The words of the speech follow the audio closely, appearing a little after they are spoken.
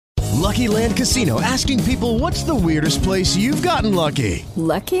Lucky Land Casino, asking people, what's the weirdest place you've gotten lucky?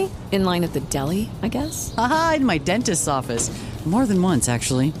 Lucky? In line at the deli, I guess? Aha, in my dentist's office. More than once,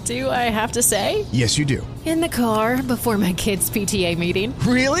 actually. Do I have to say? Yes, you do. In the car before my kids' PTA meeting.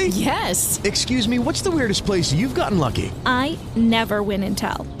 Really? Yes. Excuse me, what's the weirdest place you've gotten lucky? I never win and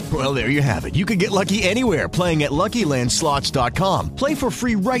tell. Well, there you have it. You can get lucky anywhere, playing at LuckyLandSlots.com. Play for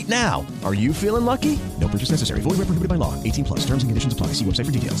free right now. Are you feeling lucky? No purchase necessary. Void where prohibited by law. 18 plus. Terms and conditions apply. See website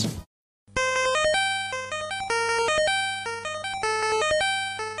for details.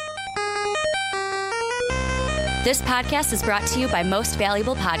 This podcast is brought to you by Most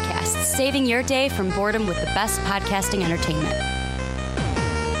Valuable Podcasts, saving your day from boredom with the best podcasting entertainment.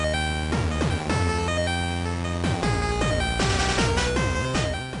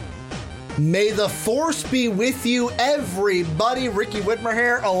 May the force be with you, everybody. Ricky Whitmer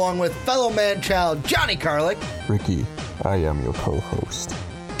here, along with fellow man-child Johnny Carlick. Ricky, I am your co-host.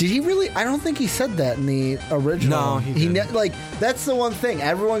 Did he really? I don't think he said that in the original. No, he didn't. That's the one thing.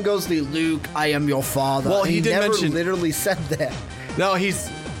 Everyone goes to Luke, I am your father. Well, he did never mention... literally said that. No,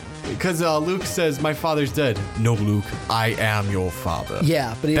 because Luke says, my father's dead. No, Luke, I am your father.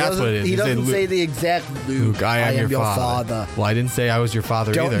 Yeah, but That's what it is. He doesn't say Luke, the exact Luke, I am your father. Well, I didn't say I was your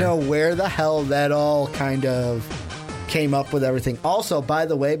father either. Don't know where the hell that all kind of came up with everything. Also, by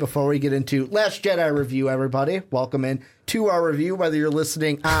the way, before we get into Last Jedi review, everybody, welcome in to our review, whether you're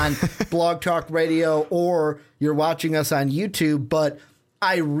listening on Blog Talk Radio or you're watching us on YouTube. But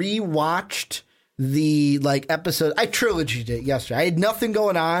I rewatched the episode. I trilogied it yesterday. I had nothing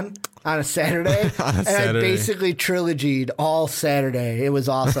going on a Saturday. I basically trilogied all Saturday. It was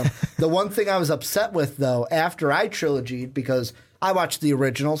awesome. The one thing I was upset with, though, after I trilogied, because I watched the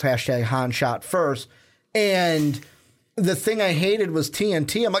originals, hashtag Han shot first, and the thing I hated was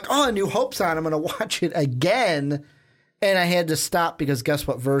TNT. I'm like, oh, A New Hope's on. I'm going to watch it again. And I had to stop because guess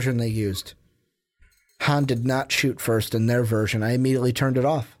what version they used? Han did not shoot first in their version. I immediately turned it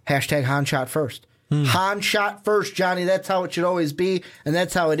off. Hashtag Han shot first. Han shot first, Johnny. That's how it should always be, and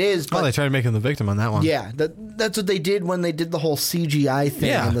that's how it is. But, they tried to make him the victim on that one. Yeah, that's what they did when they did the whole CGI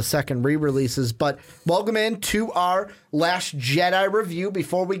thing in the second re-releases. But welcome in to our Last Jedi review.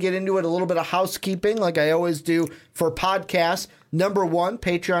 Before we get into it, a little bit of housekeeping, like I always do for podcasts. Number one,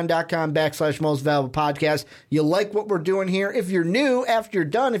 patreon.com/most valuable podcast. You like what we're doing here? If you're new, after you're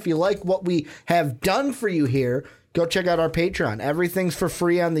done, if you like what we have done for you here, go check out our Patreon. Everything's for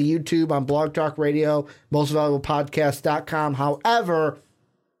free on the YouTube, on Blog Talk Radio, mostvaluablepodcast.com. However,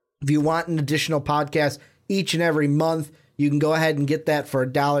 if you want an additional podcast each and every month, you can go ahead and get that for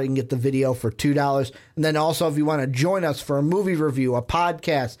 $1. You can get the video for $2. And then also, if you want to join us for a movie review, a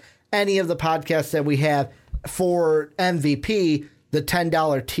podcast, any of the podcasts that we have for MVP, the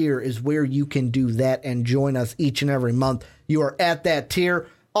 $10 tier is where you can do that and join us each and every month. You are at that tier.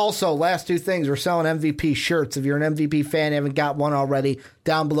 Also, last two things, we're selling MVP shirts. If you're an MVP fan, haven't got one already,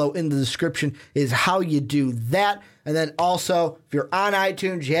 down below in the description is how you do that. And then also, if you're on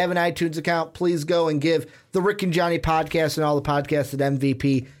iTunes, you have an iTunes account, please go and give the Rick and Johnny podcast and all the podcasts at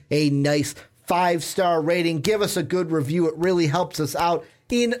MVP a nice 5-star rating. Give us a good review. It really helps us out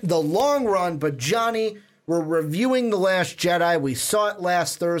in the long run. But Johnny, we're reviewing The Last Jedi. We saw it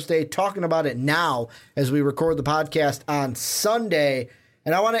last Thursday, talking about it now as we record the podcast on Sunday.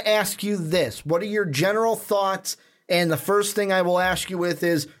 And I want to ask you this. What are your general thoughts? And the first thing I will ask you with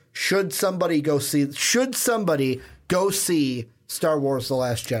is, should somebody go see Star Wars The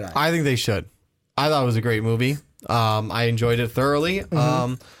Last Jedi? I think they should. I thought it was a great movie. I enjoyed it thoroughly.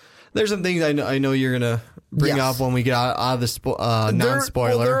 Mm-hmm. There's some things I know you're going to bring up when we get out of the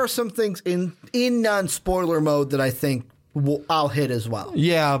non-spoiler. There are some things in non-spoiler mode that I think I'll hit as well.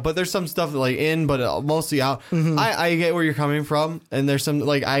 Yeah, but there's some stuff but mostly out. Mm-hmm. I get where you're coming from, and there's some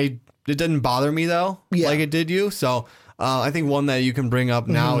it didn't bother me though, like it did you. So I think one that you can bring up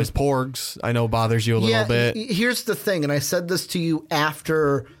now is Porgs. I know bothers you a little bit. Here's the thing, and I said this to you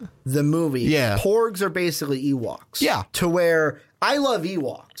after the movie. Yeah, Porgs are basically Ewoks. Yeah, to where I love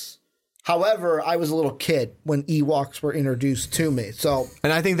Ewoks. However, I was a little kid when Ewoks were introduced to me.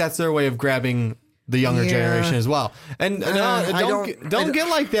 And I think that's their way of grabbing the younger generation as well. And don't get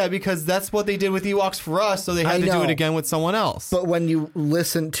like that, because that's what they did with Ewoks for us, so they had to do it again with someone else. But when you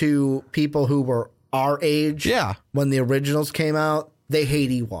listen to people who were our age, when the originals came out, they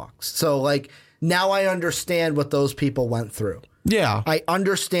hate Ewoks. So now I understand what those people went through. Yeah. I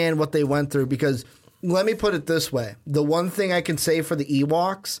understand what they went through, because let me put it this way. The one thing I can say for the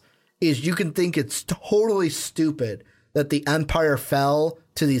Ewoks is you can think it's totally stupid that the Empire fell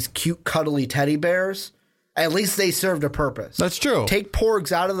to these cute, cuddly teddy bears. At least they served a purpose. That's true. Take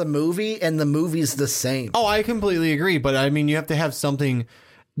Porgs out of the movie, and the movie's the same. Oh, I completely agree. But, I mean, you have to have something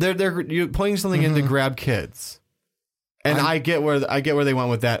you're putting something in to grab kids. And I get where they went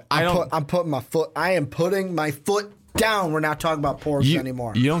with that. I am putting my foot down. We're not talking about porgs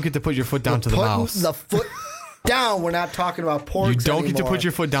anymore. You don't get to put your foot down to the mouse. The foot down. We're not talking about porgs anymore. You don't get to put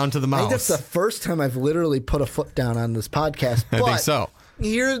your foot down to the mouse. I think that's the first time I've literally put a foot down on this podcast. I think so.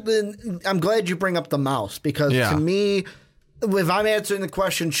 I'm glad you bring up the mouse because to me, if I'm answering the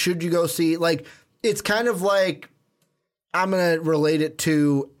question, should you go see, like, it's kind of like, I'm going to relate it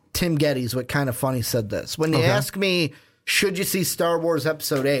to Tim Geddes, what Kind of Funny said this. When they ask me, should you see Star Wars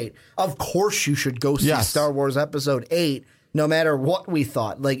Episode 8? Of course you should go see Star Wars Episode 8, no matter what we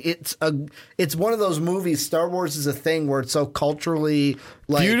thought. Like, it's one of those movies. Star Wars is a thing where it's so culturally,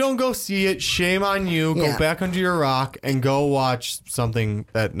 like, if you don't go see it, shame on you. Go back under your rock and go watch something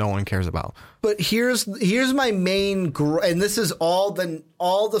that no one cares about. But here's my main and this is all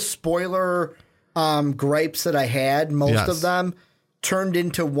the spoiler gripes that I had. Most of them turned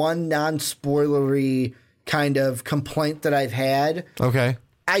into one non-spoilery kind of complaint that I've had. Okay.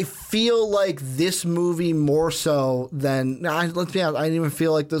 I feel like this movie more so than, let's be honest, I didn't even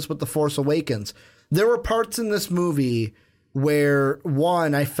feel like this with The Force Awakens. There were parts in this movie where,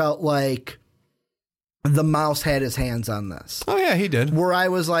 one, I felt like the mouse had his hands on this. Oh, yeah, he did. Where I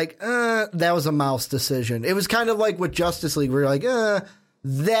was like, that was a mouse decision. It was kind of like with Justice League, where you're like,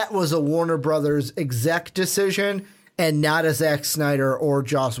 that was a Warner Brothers exec decision and not a Zack Snyder or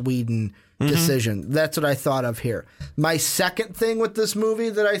Joss Whedon decision. That's what I thought of here. My second thing with this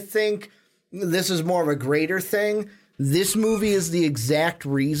movie that I think this is more of a greater thing, this movie is the exact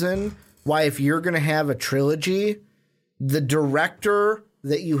reason why if you're going to have a trilogy, the director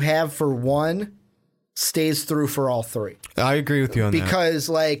that you have for one stays through for all three. I agree with you on that. Because,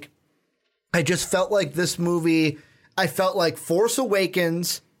 like, I just felt like this movie, I felt like Force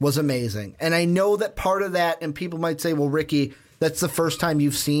Awakens was amazing. And I know that part of that, and people might say, well, Ricky, that's the first time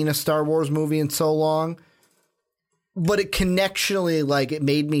you've seen a Star Wars movie in so long. But it connectionally, like, it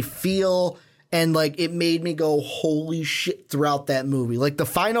made me feel, and, like, it made me go, holy shit, throughout that movie. Like, the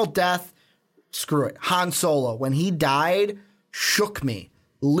final death, screw it. Han Solo, when he died, shook me.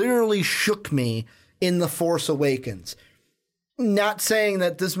 Literally shook me in The Force Awakens. Not saying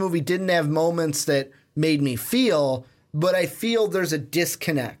that this movie didn't have moments that made me feel, but I feel there's a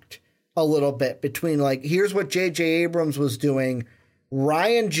disconnect a little bit between, like, here's what J.J. Abrams was doing.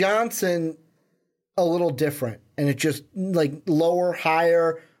 Rian Johnson, a little different. And it just, like, lower,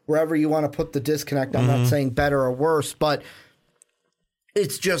 higher, wherever you want to put the disconnect. I'm not saying better or worse, but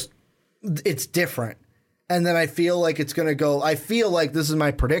it's just, it's different. And then I feel like it's going to go, I feel like this is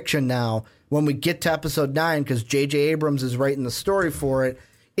my prediction now, when we get to episode 9, because J.J. Abrams is writing the story for it,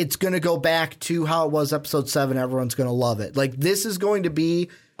 it's going to go back to how it was episode 7. Everyone's going to love it. Like, this is going to be,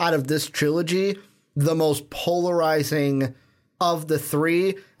 out of this trilogy, the most polarizing of the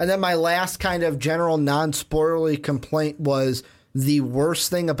three. And then my last kind of general non-spoilerly complaint was the worst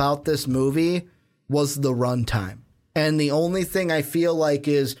thing about this movie was the runtime. And the only thing I feel like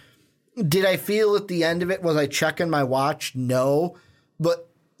is, did I feel at the end of it, was I checking my watch? No. But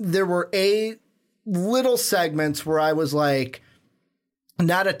there were little segments where I was like,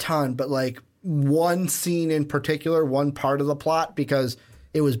 not a ton, but like one scene in particular, one part of the plot, because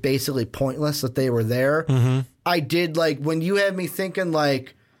it was basically pointless that they were there. I did, like, when you had me thinking,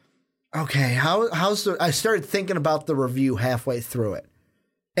 like, okay, how's the, I started thinking about the review halfway through it.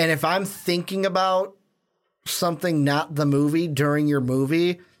 And if I'm thinking about something not the movie during your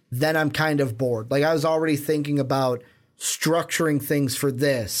movie, then I'm kind of bored. Like, I was already thinking about structuring things for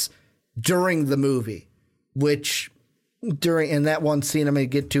this during the movie, which in that one scene I'm going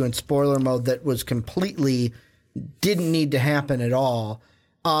to get to in spoiler mode that was completely didn't need to happen at all.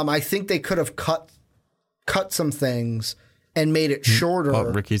 I think they could have cut some things and made it shorter. Oh,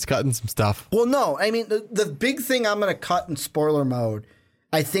 Ricky's cutting some stuff. Well, no, I mean, the big thing I'm going to cut in spoiler mode,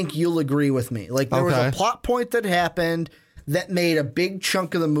 I think you'll agree with me. Like, there was a plot point that happened that made a big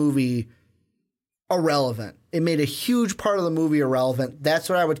chunk of the movie irrelevant. It made a huge part of the movie irrelevant. That's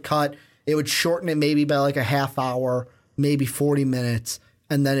what I would cut. It would shorten it maybe by like a half hour, maybe 40 minutes,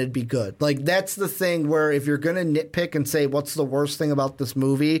 and then it'd be good. Like, that's the thing where if you're going to nitpick and say, what's the worst thing about this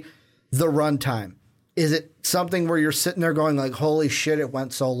movie? The runtime. Is it something where you're sitting there going like, holy shit, it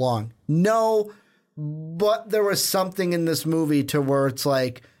went so long? No, but there was something in this movie to where it's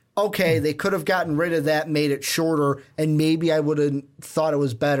like, okay, they could have gotten rid of that, made it shorter, and maybe I would have thought it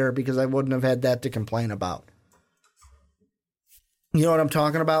was better because I wouldn't have had that to complain about. You know what I'm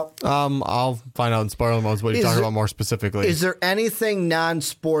talking about? I'll find out in spoiler modes what you're talking about more specifically. Is there anything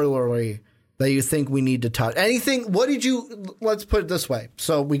non-spoilery that you think we need to touch? Anything? Let's put it this way.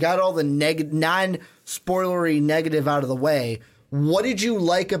 So we got all the non-spoilery negative out of the way. what did you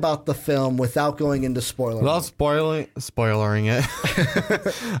like about the film without going into spoiler? Without spoiling it.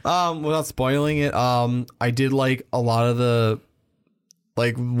 Without spoiling it, I did like a lot of the,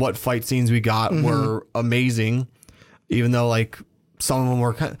 like, what fight scenes we got were amazing, even though, like, some of them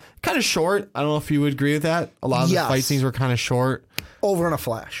were kind of short. I don't know if you would agree with that. A lot of the fight scenes were kind of short. Over in a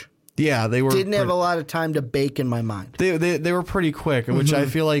flash. Yeah, they were. Didn't have a lot of time to bake in my mind. They were pretty quick, which I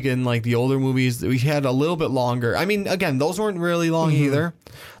feel like in like the older movies we had a little bit longer. I mean, again, those weren't really long either.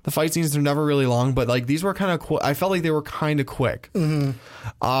 The fight scenes are never really long, but like these were kind of. I felt like they were kind of quick. But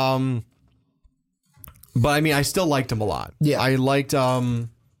I mean, I still liked them a lot. Yeah, I liked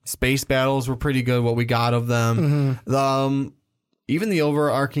space battles were pretty good. What we got of them. Even the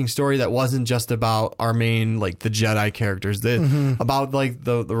overarching story that wasn't just about our main, like, the Jedi characters, about, like,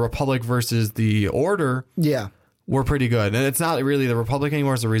 the Republic versus the Order, were pretty good. And it's not really the Republic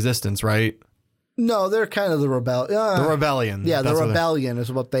anymore, it's the Resistance, right? No, they're kind of the rebellion. The rebellion. Yeah, the rebellion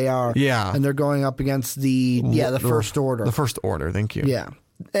is what they are. Yeah. And they're going up against the First Order. The First Order, thank you. Yeah.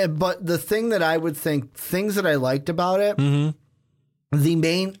 But the thing that I would think, things that I liked about it,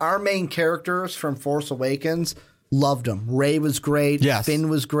 our main characters from Force Awakens, loved them. Rey was great. Yes. Finn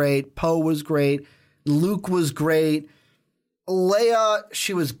was great. Poe was great. Luke was great. Leia,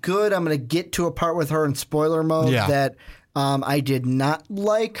 she was good. I'm going to get to a part with her in spoiler mode that I did not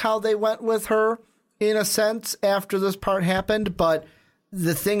like how they went with her in a sense after this part happened. But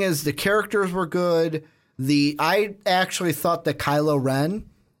the thing is, the characters were good. I actually thought that Kylo Ren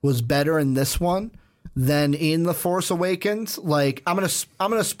was better in this one than in The Force Awakens. Like, I'm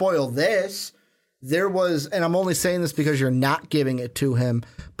gonna spoil this. There was, and I'm only saying this because you're not giving it to him,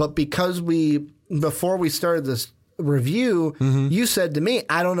 but because before we started this review, you said to me,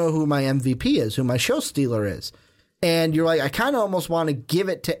 I don't know who my MVP is, who my show stealer is. And you're like, I kind of almost want to give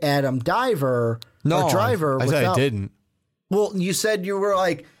it to Adam Driver. I said I didn't. Well, you said you're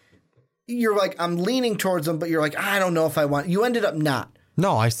like, I'm leaning towards him, but you're like, I don't know if I want. You ended up not.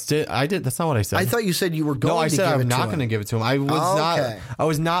 No, I did. That's not what I said. I thought you said you were going to give it to him. No, I said I'm not going to give it to him. I was not. I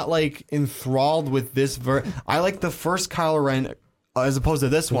was not like enthralled with this. I like the first Kylo Ren as opposed to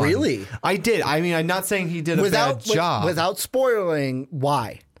this one. Really? I did. I mean, I'm not saying he did a bad job. Without spoiling,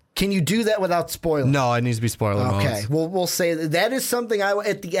 why? Can you do that without spoiling? No, it needs to be spoiler modes. Okay, well, we'll say that is something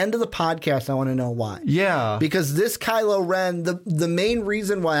at the end of the podcast, I want to know why. Yeah. Because this Kylo Ren, the main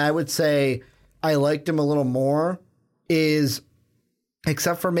reason why I would say I liked him a little more is,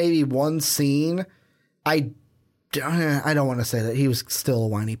 except for maybe one scene, I don't want to say that he was still a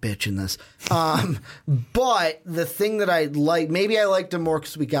whiny bitch in this. But the thing that I like, maybe I liked him more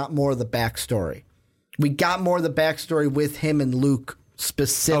because we got more of the backstory. We got more of the backstory with him and Luke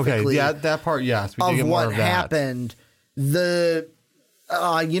specifically. Okay, yeah, that part, yes. We did get more of that. Happened. You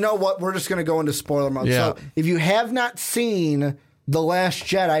know what? We're just going to go into spoiler mode. Yeah. So if you have not seen The Last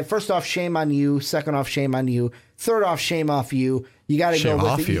Jedi, first off, shame on you. Second off, shame on you. Third off, shame off you. You got to go with it.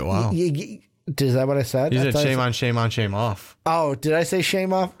 Shame off you, wow. Is that what I said? You said shame on, shame on, shame off. Oh, did I say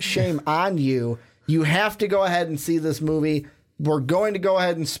shame off? Shame on you. You have to go ahead and see this movie. We're going to go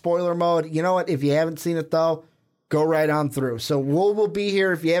ahead in spoiler mode. You know what? If you haven't seen it, though, go right on through. So we'll be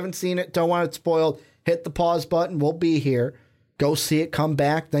here. If you haven't seen it, don't want it spoiled, hit the pause button. We'll be here. Go see it, come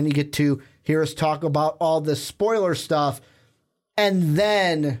back. Then you get to hear us talk about all this spoiler stuff. And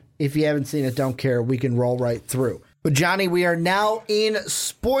then, if you haven't seen it, don't care. We can roll right through. But Johnny, we are now in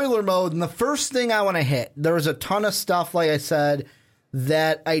spoiler mode. And the first thing I want to hit, there was a ton of stuff, like I said,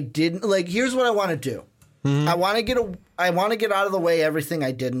 that I didn't like. Here's what I want to do. I want to get out of the way everything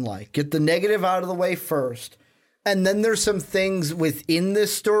I didn't like. Get the negative out of the way first. And then there's some things within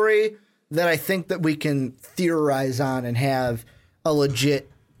this story that I think that we can theorize on and have a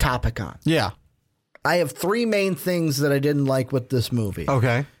legit topic on. Yeah. I have three main things that I didn't like with this movie.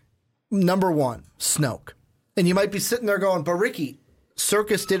 Okay. Number one, Snoke. And you might be sitting there going, but Ricky,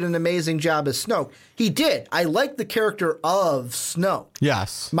 Serkis did an amazing job as Snoke. He did. I like the character of Snoke.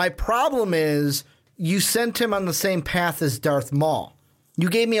 Yes. My problem is you sent him on the same path as Darth Maul. You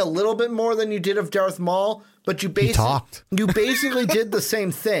gave me a little bit more than you did of Darth Maul, but you basically did the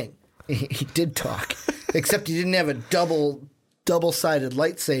same thing. He did talk, except he didn't have a double-sided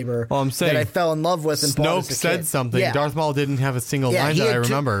lightsaber that I fell in love with. And Snoke said something. Yeah. Darth Maul didn't have a single line that I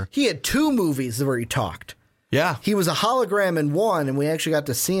remember. He had two movies where he talked. Yeah. He was a hologram in one, and we actually got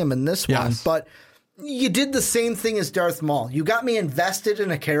to see him in this one. But you did the same thing as Darth Maul. You got me invested in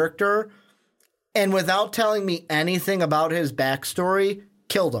a character, and without telling me anything about his backstory,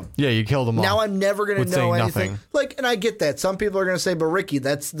 killed him. Yeah, you killed him off. Now I'm never going to know anything. Nothing. And I get that. Some people are going to say, but Ricky,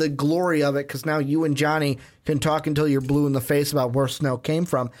 that's the glory of it, because now you and Johnny can talk until you're blue in the face about where Snoke came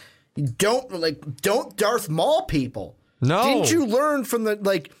from. Don't Darth Maul people. No. Didn't you learn from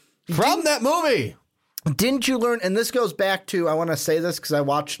that movie? Didn't you learn? And this goes back to, I want to say this because I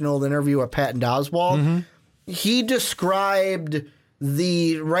watched an old interview with Patton Oswalt. He described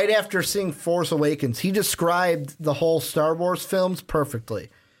right after seeing Force Awakens, he described the whole Star Wars films perfectly.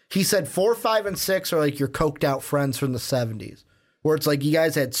 He said 4, 5, and 6 are like your coked out friends from the 70s, where it's like you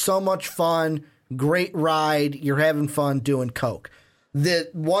guys had so much fun, great ride, you're having fun doing coke. The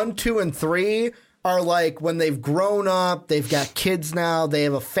 1, 2, and 3 are like when they've grown up, they've got kids now, they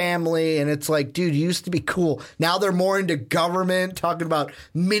have a family, and it's like, dude, you used to be cool. Now they're more into government, talking about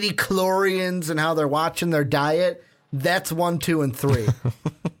midi-chlorians and how they're watching their diet. That's 1, 2, and 3.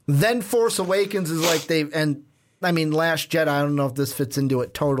 Then Force Awakens is like Last Jedi, I don't know if this fits into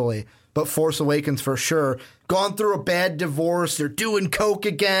it totally, but Force Awakens for sure. Gone through a bad divorce, they're doing coke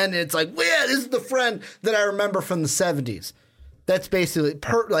again, and it's like, well, yeah, this is the friend that I remember from the 70s. That's basically,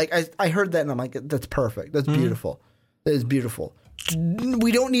 I heard that and I'm like, that's perfect. That's beautiful. That is beautiful.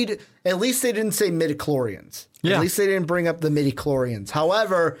 We don't need, at least they didn't say midichlorians. Yeah. At least they didn't bring up the midichlorians.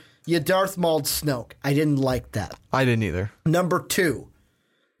 However, you Darth Mauled Snoke. I didn't like that. I didn't either. Number 2,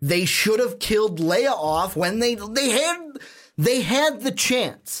 they should have killed Leia off when they had the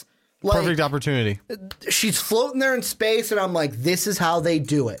chance. Perfect opportunity. She's floating there in space, and I'm like, this is how they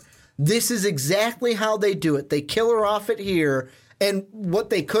do it. This is exactly how they do it. They kill her off at here, and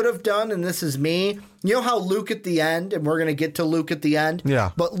what they could have done, and this is me, you know how Luke at the end, and we're going to get to Luke at the end? Yeah.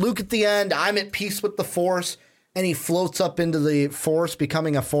 But Luke at the end, I'm at peace with the Force, and he floats up into the Force,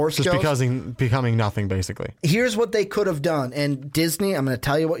 becoming a Force ghost. Becoming nothing, basically. Here's what they could have done, and Disney, I'm going to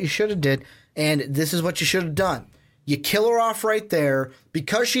tell you what you should have did, and this is what you should have done. You kill her off right there.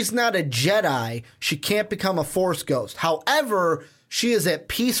 Because she's not a Jedi, she can't become a Force ghost. However, she is at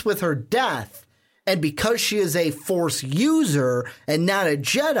peace with her death, and because she is a Force user and not a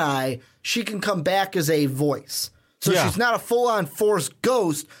Jedi, she can come back as a voice. So she's not a full-on Force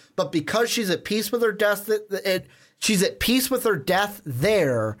ghost, but because she's at peace with her death, she's at peace with her death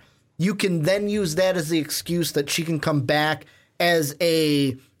there, you can then use that as the excuse that she can come back as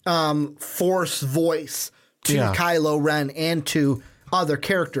a Force voice to Kylo Ren and to other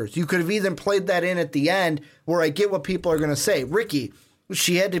characters. You could have even played that in at the end, where I get what people are going to say. Ricky,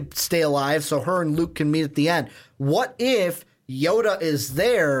 she had to stay alive so her and Luke can meet at the end. What if Yoda is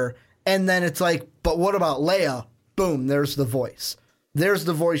there and then it's like, but what about Leia? Boom, there's the voice. There's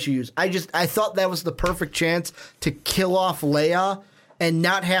the voice you use. I thought that was the perfect chance to kill off Leia and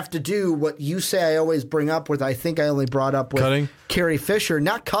not have to do what you say I always bring up with, I think I only brought up with cutting? Carrie Fisher,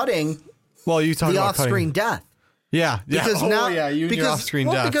 not cutting. Well, you talk the about off-screen death. Yeah. Because your off-screen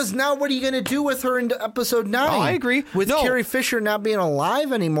death. Because now what are you going to do with her in episode 9? Oh, I agree. With Carrie Fisher not being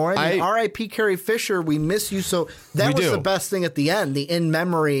alive anymore. I mean, R.I.P. Carrie Fisher, we miss you. So that was the best thing at the end, the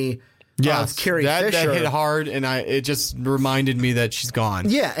in-memory of Carrie Fisher. That hit hard, and it just reminded me that she's gone.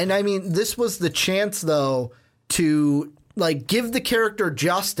 Yeah, and I mean, this was the chance, though, to give the character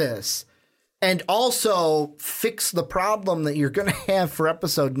justice and also fix the problem that you're going to have for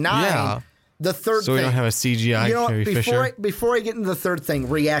episode 9. Yeah. The third thing. So we don't have a CGI Carrie Fisher. Before I get into the third thing,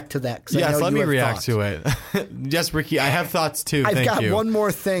 react to that. Yes, let me react to it. Yes, Ricky, I have thoughts too. I've got one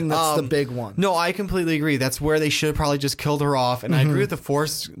more thing that's the big one. No, I completely agree. That's where they should have probably just killed her off. And I agree with the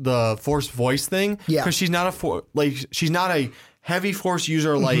Force voice thing. Yeah, because she's not she's not a heavy Force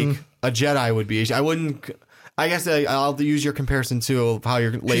user like a Jedi would be. I guess I'll use your comparison to how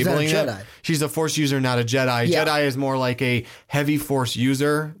you're labeling it. She's a Force user, not a Jedi. Yeah. Jedi is more like a heavy Force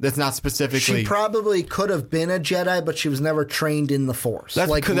user. That's not specifically. She probably could have been a Jedi, but she was never trained in the Force.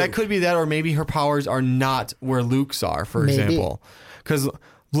 That could be that, or maybe her powers are not where Luke's are, for example. Because,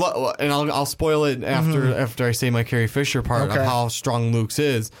 and I'll spoil it after I say my Carrie Fisher part of how strong Luke's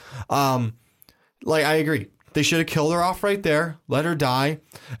is. I agree. They should have killed her off right there, let her die,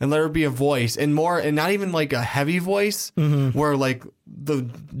 and let her be a voice, and not even like a heavy voice where like the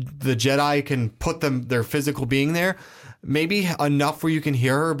Jedi can put their physical being there. Maybe enough where you can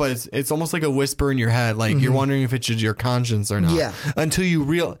hear her, but it's almost like a whisper in your head, like you're wondering if it's your conscience or not. Yeah. Until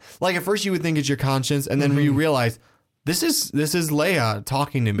you at first you would think it's your conscience, and then you realize this is Leia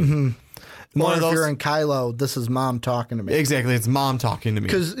talking to me. Or if you're in Kylo, this is Mom talking to me. Exactly, it's Mom talking to me.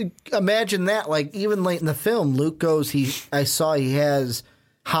 Because imagine that, even late in the film, Luke goes, I saw he has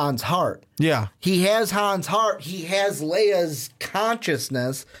Han's heart. Yeah. He has Han's heart. He has Leia's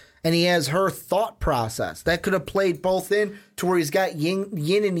consciousness, and he has her thought process. That could have played both in to where he's got yin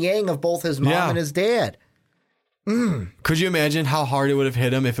and yang of both his mom and his dad. Could you imagine how hard it would have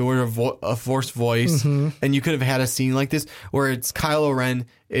hit him if it were a Force voice and you could have had a scene like this where it's Kylo Ren,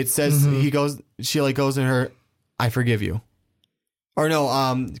 it says she goes in her, I forgive you. Or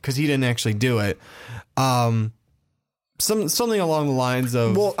no, because he didn't actually do it. something along the lines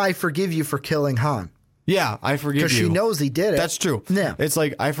of, well, I forgive you for killing Han. Yeah, I forgive you. Because she knows he did it. That's true. Yeah. It's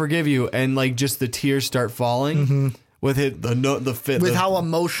like, I forgive you, and like just the tears start falling with it, with how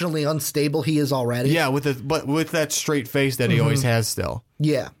emotionally unstable he is already. Yeah, but with that straight face that he always has still.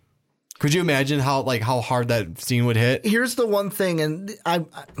 Yeah. Could you imagine how hard that scene would hit? Here's the one thing, and I'm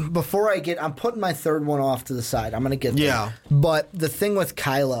putting my third one off to the side. I'm going to get there. Yeah. But the thing with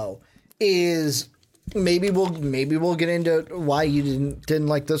Kylo is maybe we'll get into why you didn't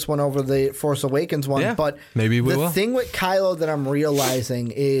like this one over the Force Awakens one. Yeah, but maybe we will. The thing with Kylo that I'm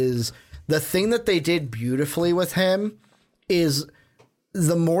realizing is the thing that they did beautifully with him is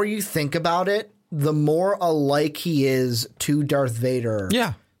the more you think about it, the more alike he is to Darth Vader.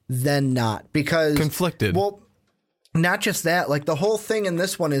 Yeah. Than not, because conflicted. Well, not just that. Like the whole thing in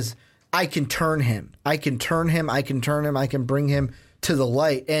this one is, I can turn him. I can bring him to the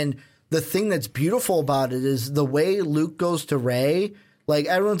light. And the thing that's beautiful about it is the way Luke goes to Rey. Like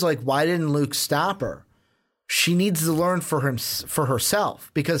everyone's like, why didn't Luke stop her? She needs to learn for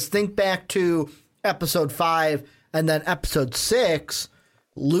herself. Because think back to Episode 5 and then Episode 6.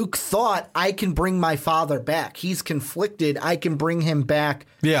 Luke thought, I can bring my father back. He's conflicted. I can bring him back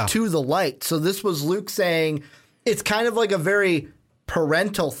to the light. So this was Luke saying, it's kind of like a very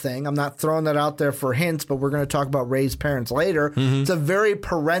parental thing. I'm not throwing that out there for hints, but we're going to talk about Rey's parents later. It's a very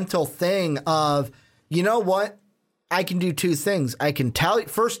parental thing of, you know what? I can do two things. I can tell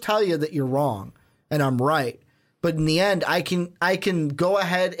you that you're wrong and I'm right. But in the end, I can go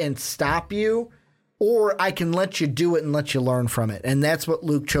ahead and stop you, or I can let you do it and let you learn from it. And that's what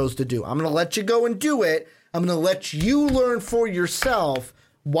Luke chose to do. I'm going to let you go and do it. I'm going to let you learn for yourself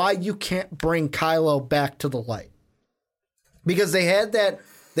why you can't bring Kylo back to the light. Because they had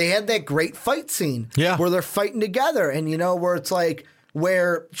that great fight scene where they're fighting together, and where it's like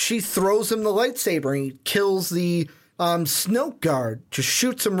where she throws him the lightsaber and he kills the Snoke guard, just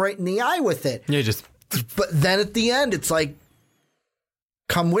shoots him right in the eye with it. Yeah, But then at the end, it's like,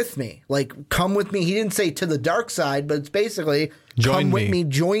 come with me. Like, come with me. He didn't say to the dark side, but it's basically join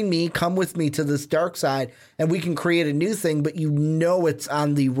me, come with me to this dark side, and we can create a new thing, but it's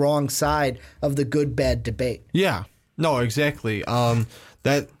on the wrong side of the good, bad debate. Yeah. No, exactly.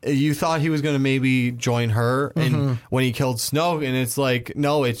 That you thought he was going to maybe join her, and when he killed Snoke, and it's like,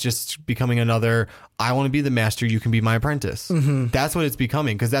 no, it's just becoming another, I want to be the master, you can be my apprentice. That's what it's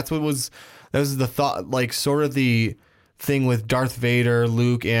becoming, because that was the thought, like sort of the thing with Darth Vader,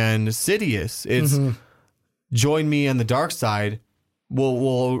 Luke, and Sidious. It's join me on the dark side,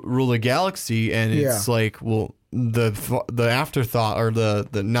 we'll rule the galaxy, and it's like, well, the afterthought or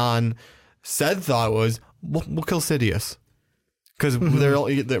the non-said thought was, we'll kill Sidious. Because they're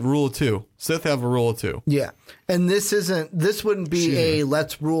the rule of two. Sith have a rule of two. Yeah. And this wouldn't be a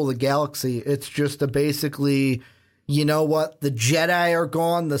let's rule the galaxy. It's just a basically, you know what? The Jedi are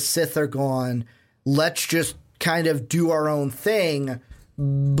gone. The Sith are gone. Let's just kind of do our own thing.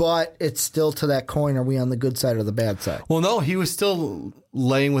 But it's still to that coin. Are we on the good side or the bad side? Well, no, he was still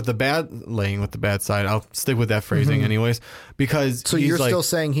laying with the bad side. I'll stick with that phrasing anyways, because so you're still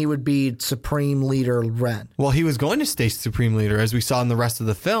saying he would be Supreme Leader Ren. Well, he was going to stay Supreme Leader, as we saw in the rest of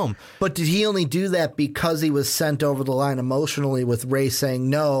the film. But did he only do that because he was sent over the line emotionally with Rey saying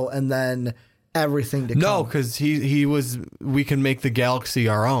no, and then everything to come? No, because he was, we can make the galaxy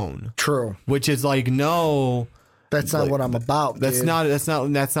our own. True. Which is like, no. That's not what I'm about. That's dude.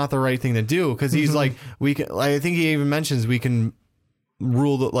 not the right thing to do, because he's like, we can. I think he even mentions we can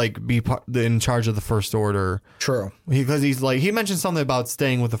rule be in charge of the First Order. True. Because he mentioned something about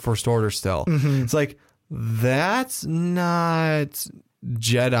staying with the First Order still. It's like, that's not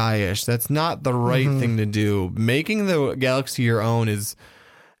Jedi-ish. That's not the right thing to do. Making the galaxy your own is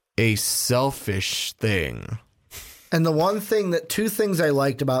a selfish thing. And two things I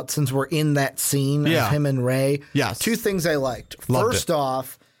liked about, since we're in that scene of him and Rey. Yes. Two things I liked. Loved First it.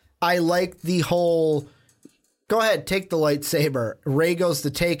 off, I liked the whole, go ahead, take the lightsaber. Rey goes to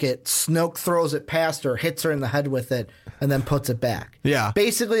take it. Snoke throws it past her, hits her in the head with it, and then puts it back. Yeah.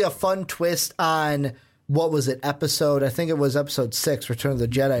 Basically a fun twist on, what was it, I think it was episode 6, Return of the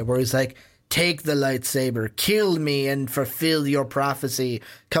Jedi, where he's like, take the lightsaber, kill me, and fulfill your prophecy,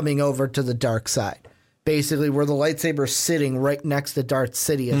 coming over to the dark side. Basically, where the lightsaber's sitting right next to Darth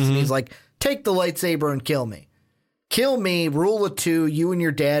Sidious. And he's like, take the lightsaber and kill me. Kill me, rule of two. You and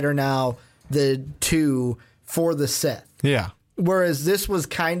your dad are now the two for the Sith. Yeah. Whereas this was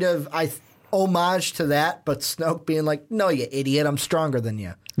kind of homage to that, but Snoke being like, no, you idiot, I'm stronger than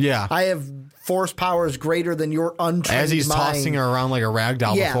you. Yeah. I have force powers greater than your untrained mind. As he's tossing her around like a rag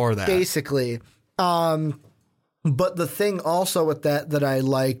doll before that. Basically. But the thing also with that I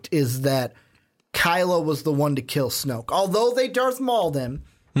liked is that Kylo was the one to kill Snoke. Although they Darth Mauled him,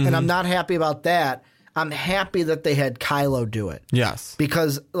 and I'm not happy about that, I'm happy that they had Kylo do it. Yes.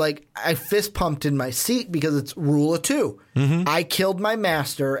 Because, like, I fist pumped in my seat because it's rule of two. I killed my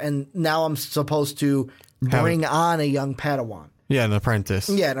master, and now I'm supposed to bring on a young Padawan. Yeah, an apprentice.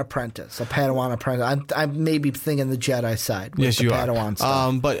 Yeah, an apprentice. A Padawan apprentice. I'm maybe thinking the Jedi side with the Padawan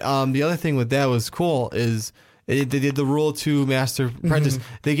stuff. But the other thing with that was cool is they did the rule of two master apprentice.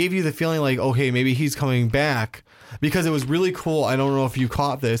 They gave you the feeling like, okay, maybe he's coming back. Because it was really cool. I don't know if you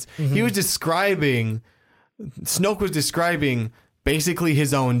caught this. He was Snoke was describing basically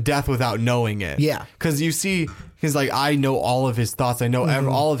his own death without knowing it. Yeah. Because you see, he's like, I know all of his thoughts. I know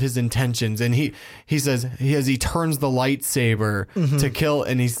all of his intentions. And he says, he turns the lightsaber to kill,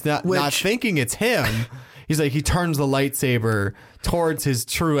 and he's not thinking it's him. He's like, he turns the lightsaber towards his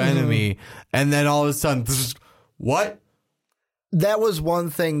true enemy. And then all of a sudden, what? That was one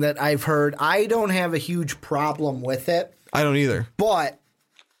thing that I've heard. I don't have a huge problem with it. I don't either. But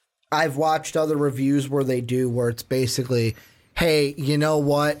I've watched other reviews where it's basically, hey, you know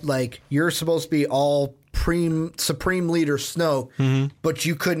what? Like, you're supposed to be all Supreme Leader Snoke, but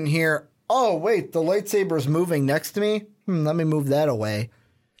you couldn't hear, oh, wait, the lightsaber's moving next to me? Let me move that away.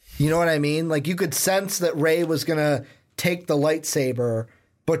 You know what I mean? Like, you could sense that Rey was going to take the lightsaber,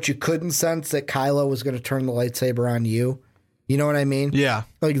 but you couldn't sense that Kylo was going to turn the lightsaber on you. You know what I mean? Yeah.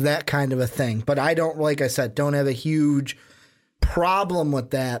 Like that kind of a thing. But I don't, like I said, don't have a huge problem with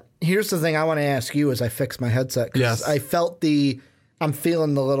that. Here's the thing I want to ask you as I fix my headset. Yes. I felt I'm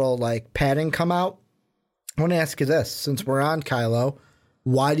feeling the little like padding come out. I want to ask you this. Since we're on Kylo,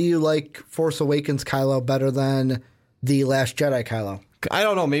 why do you like Force Awakens Kylo better than the Last Jedi Kylo? I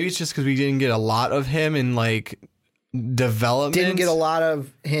don't know. Maybe it's just because we didn't get a lot of him in like development. Didn't get a lot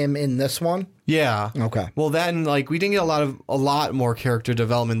of him in this one? Yeah. Okay. Well, then, like, we didn't get a lot more character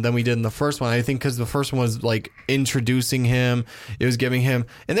development than we did in the first one. I think because the first one was like introducing him, it was giving him,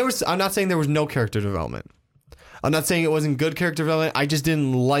 and I'm not saying there was no character development. I'm not saying it wasn't good character development. I just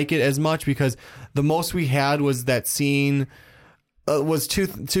didn't like it as much because the most we had was that scene. Was two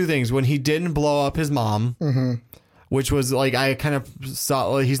things when he didn't blow up his mom, which was like I kind of saw.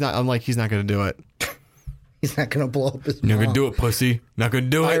 Like, he's not going to do it. He's not going to blow up his mom. Not going to do it, pussy. Not going to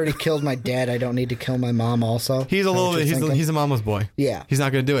do it. I already killed my dad. I don't need to kill my mom also. He's a little bit, he's a mama's boy. Yeah. He's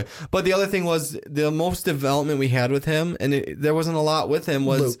not going to do it. But the other thing was the most development we had with him, and there wasn't a lot with him,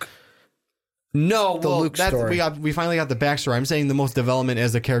 was... Luke. No, the Luke story. We finally got the backstory. I'm saying the most development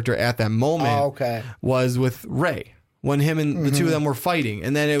as a character at that moment was with Rey. When him and the two of them were fighting.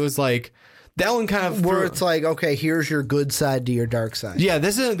 And then it was like... That one kind of where it's like, okay, here's your good side to your dark side. Yeah,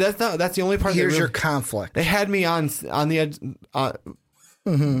 that's the only part. Here's your conflict. They had me on the edge,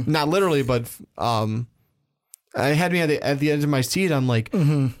 not literally, but I had me at the edge of my seat. I'm like,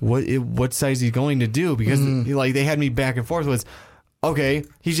 what side is he going to do? Because like they had me back and forth. Was okay,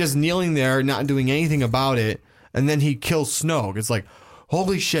 he's just kneeling there, not doing anything about it, and then he kills Snoke. It's like,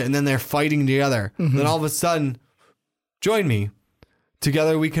 holy shit! And then they're fighting together. Then all of a sudden, join me.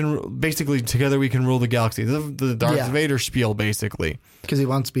 Together we can rule the galaxy. The Darth Vader spiel, basically. Because he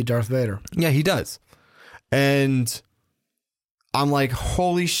wants to be Darth Vader. Yeah, he does. And I'm like,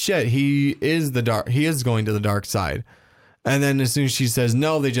 holy shit, he is going to the dark side. And then as soon as she says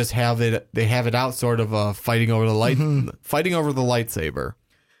no, they just have it out, sort of fighting over the lightsaber.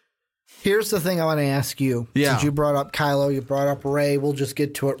 Here's the thing I want to ask you. Yeah. Since you brought up Kylo, you brought up Rey, we'll just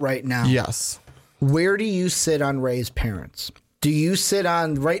get to it right now. Yes. Where do you sit on Rey's parents? Do you sit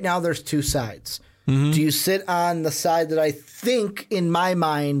on, right now there's two sides. Do you sit on the side that I think, in my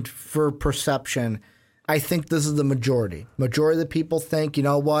mind, for perception, I think this is the majority. Majority of the people think, you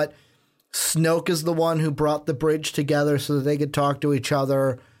know what, Snoke is the one who brought the bridge together so that they could talk to each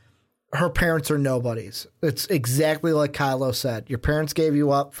other. Her parents are nobodies. It's exactly like Kylo said. Your parents gave you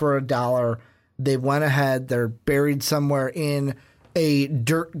up for $1. They went ahead. They're buried somewhere in a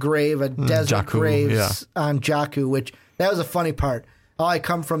dirt grave, a desert grave on Jakku, which... That was a funny part. Oh, I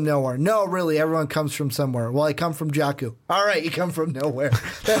come from nowhere. No, really, everyone comes from somewhere. Well, I come from Jakku. All right, you come from nowhere.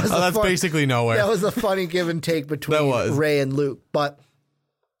 That's basically nowhere. That was a funny give and take between Rey and Luke. But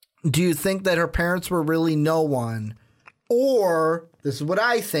do you think that her parents were really no one? Or, this is what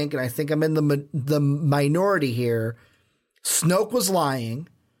I think, and I think I'm in the minority here, Snoke was lying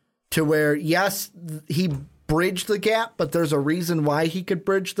to where, yes, he bridged the gap, but there's a reason why he could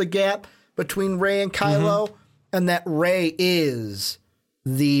bridge the gap between Rey and Kylo. And that Rey is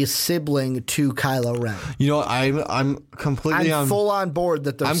the sibling to Kylo Ren. You know, I'm completely full on board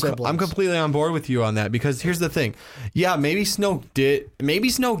that they're siblings. I'm completely on board with you on that, because here's the thing. Yeah, maybe Snoke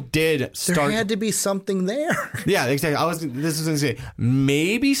did start. There had to be something there. Yeah, exactly. This was going to say,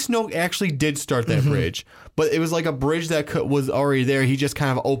 maybe Snoke actually did start that bridge, but it was like a bridge that was already there. He just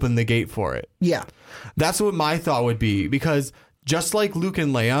kind of opened the gate for it. Yeah. That's what my thought would be, because just like Luke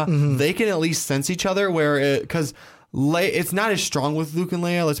and Leia, they can at least sense each other, because it's not as strong with Luke and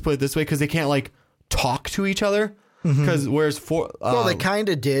Leia, let's put it this way, because they can't like talk to each other. Because whereas they kind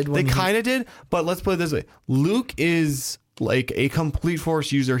of did. But let's put it this way: Luke is like a complete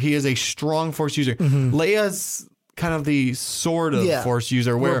Force user. He is a strong Force user. Leia's kind of the sort of Force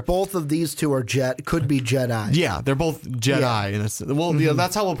user, where both of these two are could be Jedi. Yeah, they're both Jedi. In a sense. Well,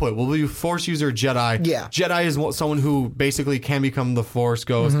 that's how we'll put it. We'll be Force user, Jedi. Yeah, Jedi is someone who basically can become the Force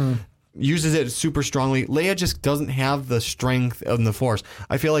ghost. Uses it super strongly. Leia just doesn't have the strength of the Force.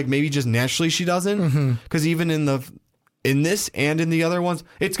 I feel like maybe just naturally she doesn't, because even in this and in the other ones,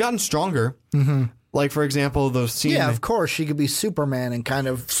 it's gotten stronger. Like, for example, the scene. Yeah, of course, she could be Superman and kind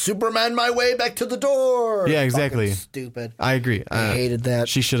of Superman my way back to the door. Yeah, exactly. Fucking stupid. I agree. I hated that. That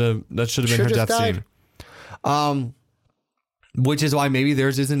should have been her death scene. Which is why maybe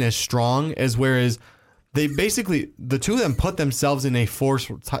theirs isn't as strong as whereas they basically, the two of them put themselves in a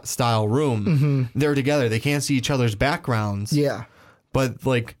Force style room. They're together. They can't see each other's backgrounds. Yeah. But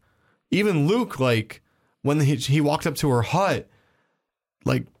like, even Luke, like when he walked up to her hut,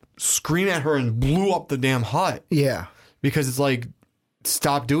 like screamed at her and blew up the damn hut. Yeah. Because it's like,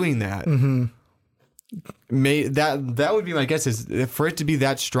 stop doing that. That would be my guess, is for it to be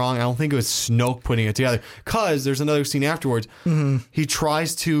that strong. I don't think it was Snoke putting it together, because there's another scene afterwards. He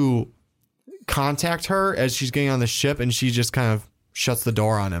tries to contact her as she's getting on the ship, and she just kind of shuts the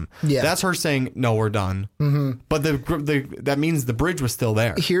door on him. Yeah, that's her saying, "No, we're done." But that means the bridge was still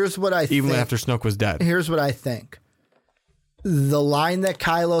there. Here's what I think. Even after Snoke was dead. Here's what I think. The line that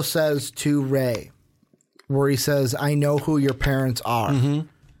Kylo says to Rey, where he says, "I know who your parents are."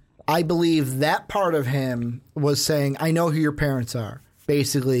 I believe that part of him was saying, "I know who your parents are."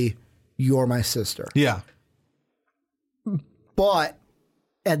 Basically, you're my sister. Yeah. But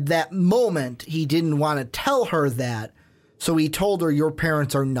at that moment, he didn't want to tell her that. So he told her, your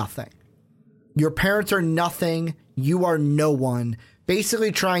parents are nothing. Your parents are nothing. You are no one.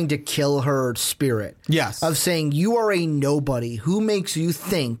 Basically trying to kill her spirit. Yes. Of saying, you are a nobody. Who makes you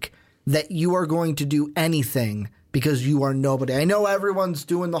think that you are going to do anything because you are nobody? I know everyone's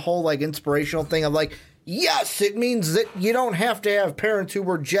doing the whole like inspirational thing of like, yes, it means that you don't have to have parents who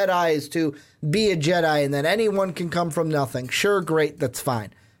were Jedis to be a Jedi and that anyone can come from nothing. Sure, great, that's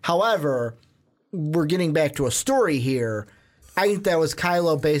fine. However, we're getting back to a story here. I think that was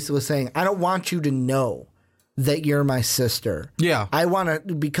Kylo basically saying, I don't want you to know that you're my sister. Yeah. I want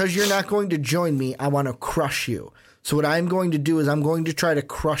to, because you're not going to join me, I want to crush you. So what I'm going to do is I'm going to try to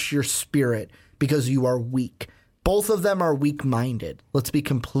crush your spirit because you are weak. Both of them are weak-minded. Let's be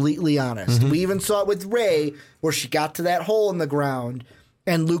completely honest. We even saw it with Rey, where she got to that hole in the ground,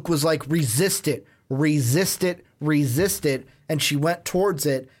 and Luke was like, resist it, resist it, resist it. And she went towards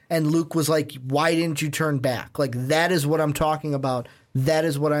it, and Luke was like, why didn't you turn back? Like, that is what I'm talking about. That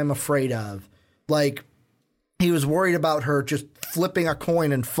is what I'm afraid of. Like, he was worried about her just flipping a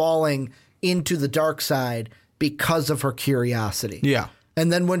coin and falling into the dark side because of her curiosity. Yeah.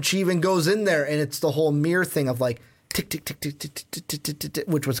 And then when she even goes in there and it's the whole mirror thing of like tick, tick, tick, tick, tick, tick, tick, tick, tick, tick,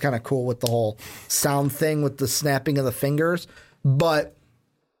 which was kind of cool with the whole sound thing with the snapping of the fingers. But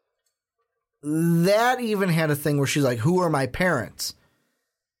that even had a thing where she's like, who are my parents?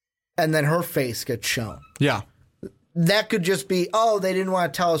 And then her face gets shown. Yeah. That could just be, oh, they didn't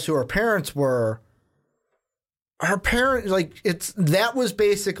want to tell us who her parents were. Her parents, like, that was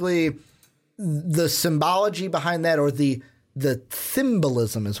basically the symbology behind that, or the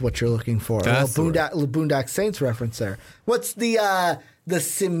symbolism is what you're looking for. Boondock Saints reference there. What's the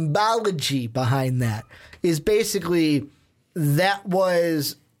symbology behind that? Is basically that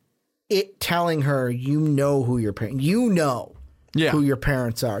was it telling her, you know who your parents, who your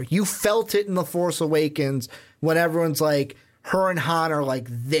parents are. You felt it in The Force Awakens when everyone's like, her and Han are like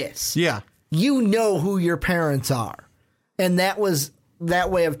this. Yeah. You know who your parents are. And that was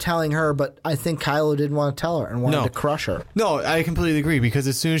that way of telling her, but I think Kylo didn't want to tell her and wanted to crush her. No, I completely agree, because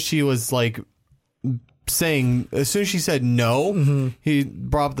as soon as she was like as soon as she said no, he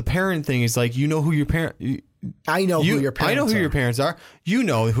brought up the parent thing. He's like, you know who your parent, I know who your parents are. I know who your parents are. You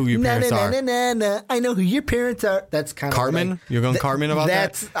know who your parents are. I know who your parents are. That's kind of Cartman. You're going Cartman about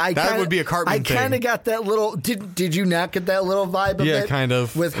that? That would be a Cartman thing. I kind of got that little. Did you not get that little vibe of it? Yeah, kind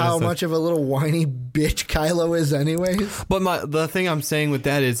of. With how much of a little whiny bitch Kylo is, anyways. But the thing I'm saying with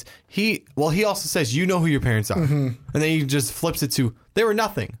that is he also says you know who your parents are, and then he just flips it to they were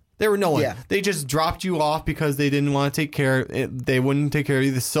nothing. They were no one. Yeah. They just dropped you off because they didn't want to take care. They wouldn't take care of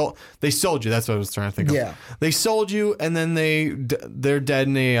you. They sold you. That's what I was trying to think of. Yeah. They sold you, and then they're dead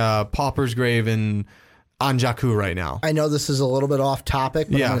in a pauper's grave on Jakku right now. I know this is a little bit off topic,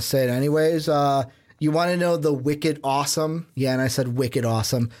 but I'm going to say it anyways. You want to know the wicked awesome? Yeah, and I said wicked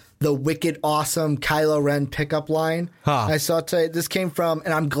awesome. The wicked awesome Kylo Ren pickup line. Huh. I saw today. This came from,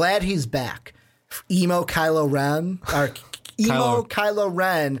 and I'm glad he's back. Emo Kylo Ren, or Emo Kylo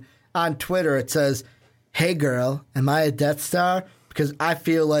Ren. On Twitter, it says, "Hey girl, am I a Death Star? Because I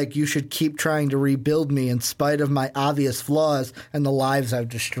feel like you should keep trying to rebuild me in spite of my obvious flaws and the lives I've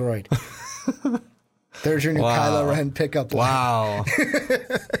destroyed." There's your new Kylo Ren pickup line. Wow.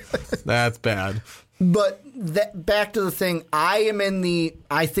 That's bad. But back to the thing, I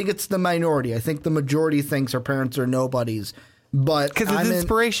think it's the minority. I think the majority thinks our parents are nobodies. But because it's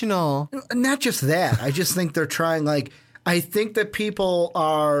inspirational. Not just that. I just think they're trying I think that people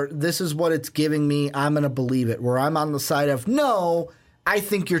this is what it's giving me. I'm going to believe it. Where I'm on the side of, no, I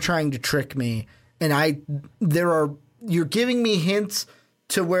think you're trying to trick me. And you're giving me hints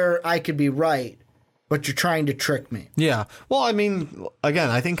to where I could be right, but you're trying to trick me. Yeah. Well, I mean, again,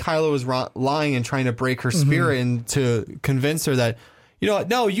 I think Kylo is lying and trying to break her spirit and to convince her that, you know what,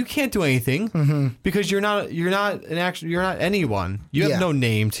 no, you can't do anything because you're not anyone. You have no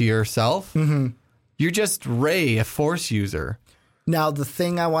name to yourself. You're just Rey, a Force user. Now, the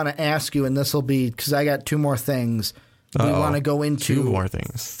thing I want to ask you, and this will be because I got two more things we want to go into. Two more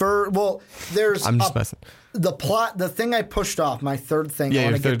things. There's I'm just messing. The plot, the thing I pushed off, my third thing. I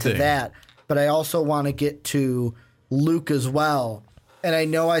want to get to that, but I also want to get to Luke as well. And I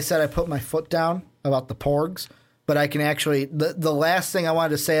know I said I put my foot down about the Porgs, but I can actually the last thing I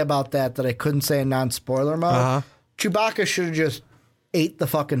wanted to say about that I couldn't say in non-spoiler mode. Chewbacca should have just ate the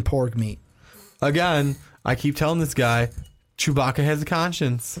fucking Porg meat. Again, I keep telling this guy, Chewbacca has a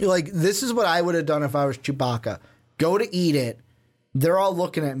conscience. This is what I would have done if I was Chewbacca. Go to eat it. They're all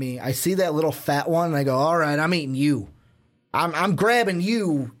looking at me. I see that little fat one, and I go, all right, I'm eating you. I'm grabbing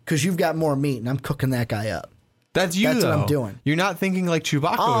you because you've got more meat, and I'm cooking that guy up. That's what I'm doing. You're not thinking like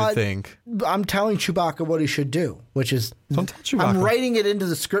Chewbacca would think. I'm telling Chewbacca what he should do, which is... Don't tell Chewbacca. I'm writing it into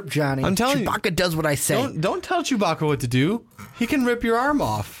the script, Johnny. I'm telling Chewbacca does what I say. Don't tell Chewbacca what to do. He can rip your arm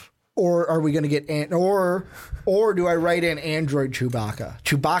off. Or are we going to get or do I write in Android Chewbacca?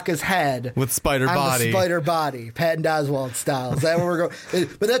 Chewbacca's head with spider body, Patton Oswalt style. Is that where we're going?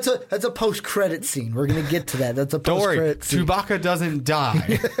 But that's a post credit scene. We're going to get to that. That's a post credit scene. Chewbacca doesn't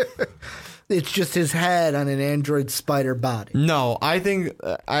die. It's just his head on an android spider body. No, I think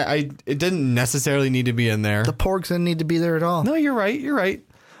it didn't necessarily need to be in there. The Porgs didn't need to be there at all. No, you're right.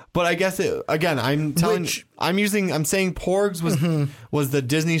 But I guess I'm saying Porgs was the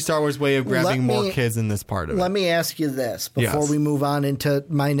Disney Star Wars way of grabbing more kids in this part of it. Let me ask you this before we move on into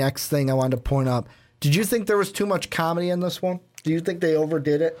my next thing I wanted to point up. Did you think there was too much comedy in this one? Do you think they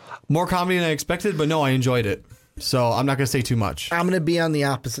overdid it? More comedy than I expected, but no, I enjoyed it. So I'm not going to say too much. I'm going to be on the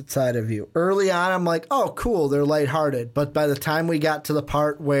opposite side of you. Early on, I'm like, oh, cool, they're lighthearted. But by the time we got to the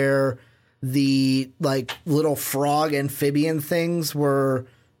part where the little frog amphibian things were...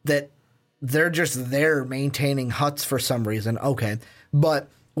 that they're just there maintaining huts for some reason. Okay. But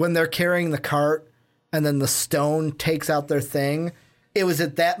when they're carrying the cart and then the stone takes out their thing, it was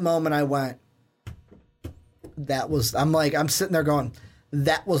at that moment I went, I'm sitting there going,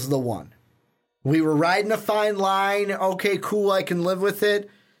 that was the one. We were riding a fine line. Okay, cool. I can live with it.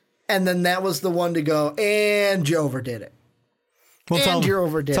 And then that was the one to go, and you overdid it. Well,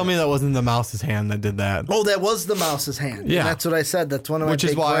 tell me that wasn't the mouse's hand that did that. Oh, that was the mouse's hand. Yeah. And that's what I said. That's one of my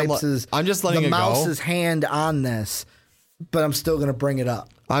big gripes is I'm just letting the it go. mouse's hand on this, but I'm still going to bring it up.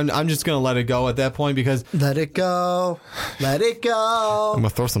 I'm just going to let it go at that point because... Let it go. Let it go. I'm going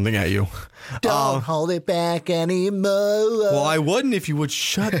to throw something at you. Don't hold it back anymore. Well, I wouldn't if you would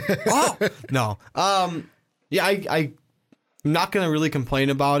shut up. No. Yeah, I'm not going to really complain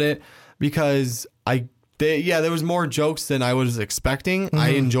about it because there was more jokes than I was expecting. I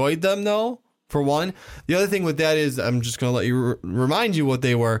enjoyed them, though, for one. The other thing with that is I'm just going to let you remind you what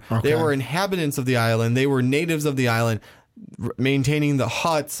they were. Okay. They were inhabitants of the island. They were natives of the island, maintaining the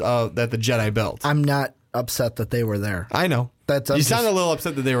huts that the Jedi built. I'm not upset that they were there. I know. You sound a little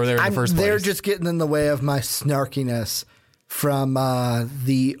upset that they were there in the first place. They're just getting in the way of my snarkiness from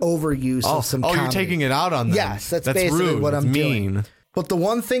the overuse of some comedy. You're taking it out on them. Yes, that's basically rude. what I'm mean. doing. But the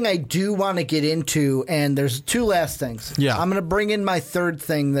one thing I do want to get into, and there's two last things. Yeah. I'm going to bring in my third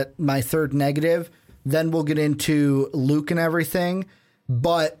thing, my third negative. Then we'll get into Luke and everything.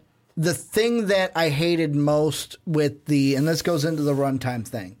 But the thing that I hated most with and this goes into the runtime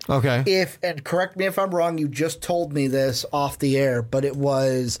thing. Okay. And correct me if I'm wrong, you just told me this off the air, but it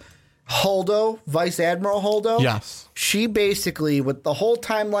was Holdo, Vice Admiral Holdo. Yes. She basically, with the whole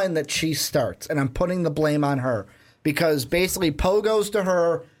timeline that she starts, and I'm putting the blame on her, because basically Poe goes to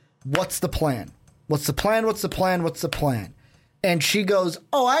her, what's the plan? What's the plan? What's the plan? What's the plan? And she goes,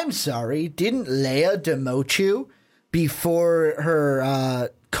 oh, I'm sorry. Didn't Leia demote you before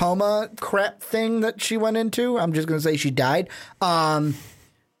her coma crap thing that she went into? I'm just going to say she died. But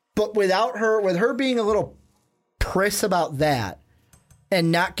with her being a little priss about that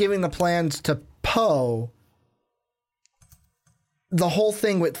and not giving the plans to Poe, the whole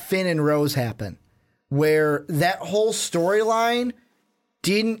thing with Finn and Rose happened. Where that whole storyline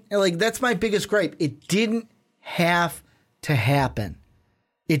didn't, that's my biggest gripe. It didn't have to happen.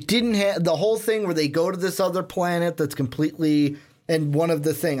 It didn't have the whole thing where they go to this other planet that's completely, and one of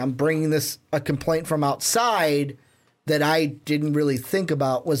the thing, I'm bringing a complaint from outside that I didn't really think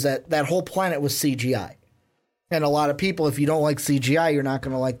about was that whole planet was CGI. And a lot of people, if you don't like CGI, you're not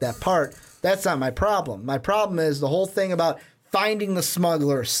going to like that part. That's not my problem. My problem is the whole thing about finding the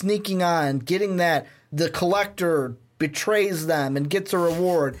smuggler, sneaking on, getting the collector betrays them and gets a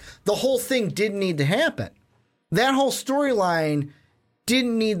reward. The whole thing didn't need to happen. That whole storyline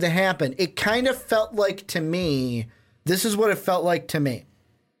didn't need to happen. It kind of felt like to me, this is what it felt like to me.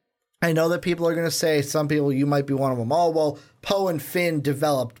 I know that people are going to say, some people, you might be one of them. Oh, well, Poe and Finn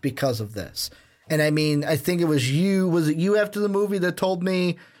developed because of this. And I mean, I think it was it you after the movie that told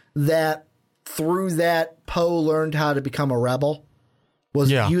me that through that Poe learned how to become a rebel? Was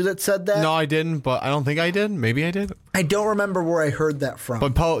it you that said that? No, I didn't, but I don't think I did. Maybe I did. I don't remember where I heard that from.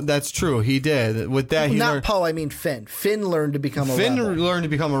 But Poe, that's true. He did. With that, Not Poe, I mean Finn. Finn learned to become a rebel. Finn learned to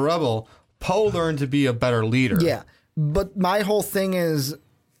become a rebel. Poe learned to be a better leader. Yeah. But my whole thing is,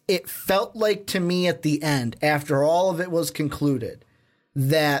 it felt like to me at the end, after all of it was concluded,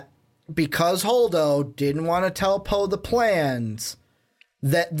 that because Holdo didn't want to tell Poe the plans,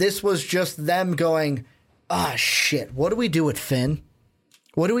 that this was just them going, shit, what do we do with Finn?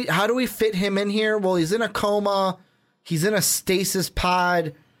 How do we fit him in here? Well, he's in a coma. He's in a stasis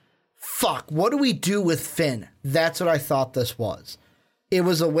pod. Fuck, what do we do with Finn? That's what I thought this was. It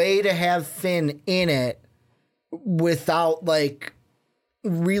was a way to have Finn in it without,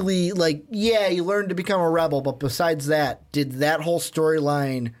 really, he learned to become a rebel, but besides that, did that whole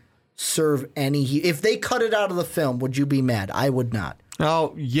storyline serve any... If they cut it out of the film, would you be mad? I would not.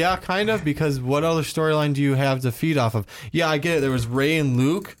 Oh, yeah, kind of, because what other storyline do you have to feed off of? Yeah, I get it. There was Rey and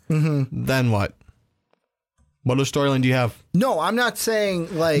Luke. Mm-hmm. Then what? What other storyline do you have? No, I'm not saying,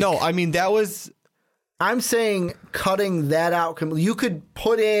 No, I mean, that was... I'm saying cutting that out. You could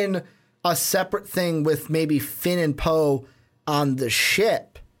put in a separate thing with maybe Finn and Poe on the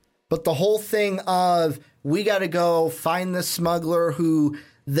ship. But the whole thing of, we got to go find the smuggler who...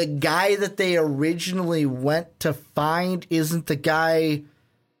 The guy that they originally went to find isn't the guy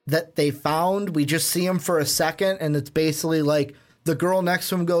that they found. We just see him for a second, and it's basically like the girl next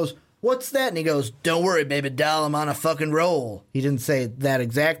to him goes, what's that? And he goes, don't worry, baby doll, I'm on a fucking roll. He didn't say that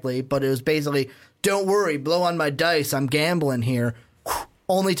exactly, but it was basically, don't worry, blow on my dice, I'm gambling here.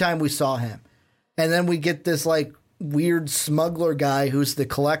 Only time we saw him. And then we get this weird smuggler guy who's the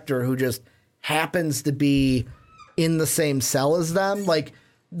collector who just happens to be in the same cell as them.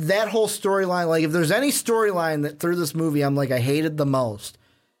 That whole storyline, if there's any storyline that through this movie I hated the most,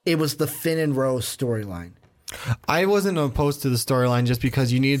 it was the Finn and Rose storyline. I wasn't opposed to the storyline just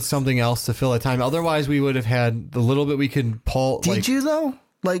because you need something else to fill the time. Otherwise, we would have had the little bit we could pull. Did you, though?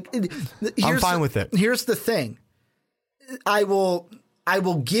 I'm fine with it. Here's the thing. I will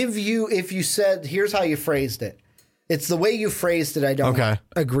give you, if you said, here's how you phrased it. It's the way you phrased it I don't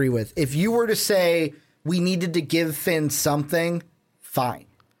agree with. If you were to say, we needed to give Finn something, fine.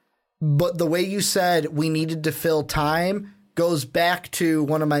 But the way you said we needed to fill time goes back to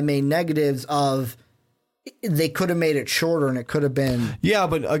one of my main negatives of they could have made it shorter and it could have been. Yeah,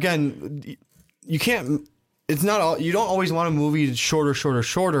 but again, you can't. It's not all. You don't always want a movie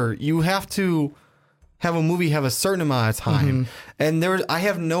shorter. You have to have a movie have a certain amount of time. Mm-hmm. And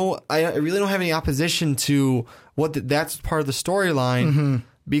I really don't have any opposition to that's part of the storyline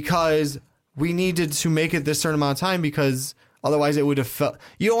because we needed to make it this certain amount of time because. Otherwise, it would have felt.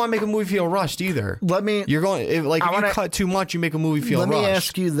 You don't want to make a movie feel rushed either. If you cut too much, you make a movie feel rushed. Let me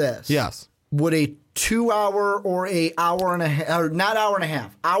ask you this: Yes, would a 2 hour or a hour and a half, or not hour and a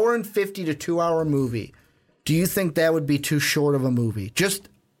half, hour and 50 to 2 hour movie, do you think that would be too short of a movie? Just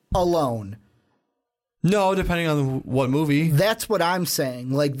alone. No, depending on what movie. That's what I'm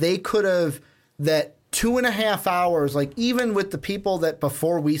saying. Like, they could have, that 2.5 hours, like, even with the people that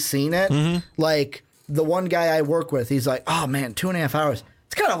before we seen it, like, the one guy I work with, he's like, oh man, 2.5 hours.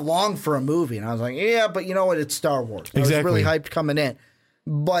 It's kind of long for a movie. And I was like, yeah, but you know what? It's Star Wars. I was really hyped coming in.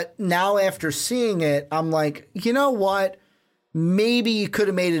 But now after seeing it, I'm like, you know what? Maybe you could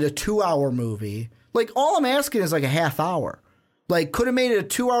have made it a 2 hour movie. Like, all I'm asking is like a half hour. Like, could have made it a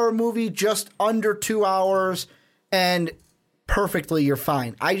 2 hour movie, just under 2 hours, and perfectly, you're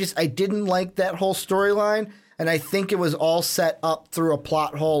fine. I didn't like that whole storyline, and I think it was all set up through a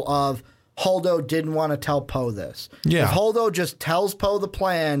plot hole of Holdo didn't want to tell Poe this. Yeah. If Holdo just tells Poe the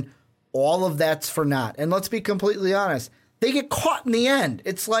plan, all of that's for naught. And let's be completely honest, they get caught in the end.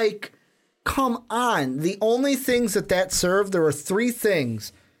 It's like, come on. The only things that served, there were 3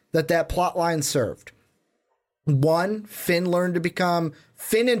 things that plot line served. 1, Finn learned to become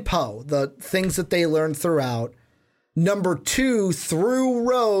Finn and Poe, the things that they learned throughout. Number 2, through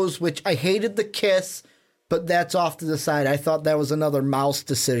Rose, which I hated the kiss, but that's off to the side. I thought that was another mouse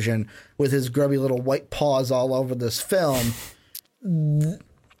decision with his grubby little white paws all over this film.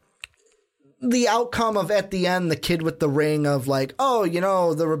 The outcome of, at the end, the kid with the ring of like, oh, you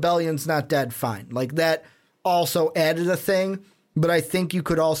know, the rebellion's not dead, fine. Like, that also added a thing, but I think you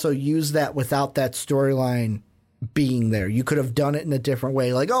could also use that without that storyline being there. You could have done it in a different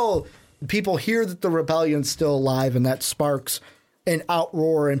way. Like, oh, people hear that the rebellion's still alive, and that sparks an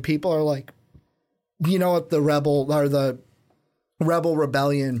outroar, and people are like, you know what, the rebel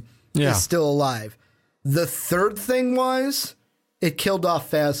rebellion is still alive. The third thing was it killed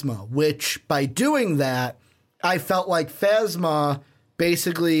off Phasma, which by doing that, I felt like Phasma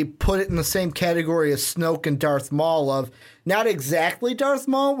basically put it in the same category as Snoke and Darth Maul, of not exactly Darth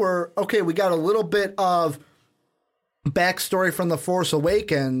Maul, where, okay, we got a little bit of backstory from The Force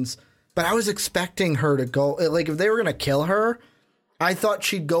Awakens, but I was expecting her to go, like, if they were going to kill her, I thought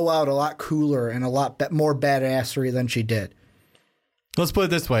she'd go out a lot cooler and a lot more badassery than she did. Let's put it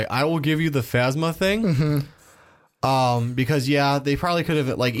this way. I will give you the Phasma thing. Because, yeah, they probably could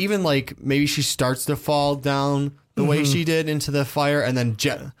have, like, even, like, maybe she starts to fall down the way she did into the fire and then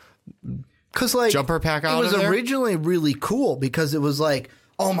like, jump her pack out. It was originally really cool because it was like,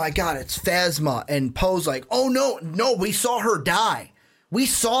 oh my God, it's Phasma. And Poe's like, oh no, we saw her die. We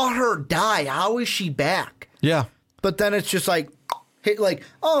saw her die. How is she back? Yeah. But then it's just like, hey, like,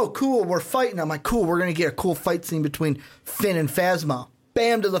 oh, cool, we're fighting. I'm like, cool, we're going to get a cool fight scene between Finn and Phasma.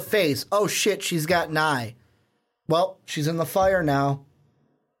 Bam to the face. Oh shit, she's got an eye. Well, she's in the fire now.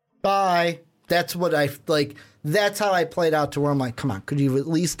 Bye. That's what that's how I played out to where I'm like, come on, could you have at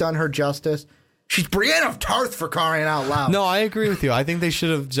least done her justice? She's Brienne of Tarth, for crying out loud. No, I agree with you. I think they should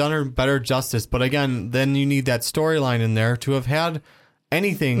have done her better justice. But again, then you need that storyline in there to have had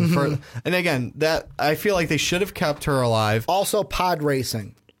anything for. And again, that I feel like they should have kept her alive. Also, pod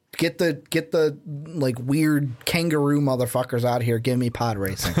racing. Get the like weird kangaroo motherfuckers out here. Give me pod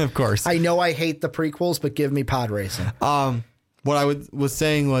racing. Of course. I know I hate the prequels, but give me pod racing. What I was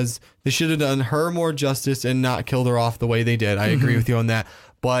saying was they should have done her more justice and not killed her off the way they did. I agree with you on that.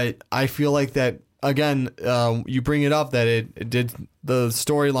 But I feel like that, again, you bring it up that it did the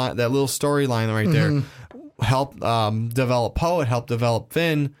storyline, that little storyline right there, help develop Poe, it helped develop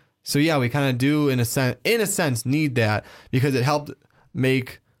Finn. So yeah, we kind of do in a sense need that because it helped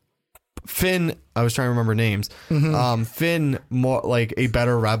make Finn. I was trying to remember names. Finn more like a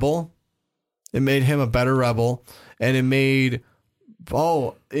better rebel. It made him a better rebel, and it made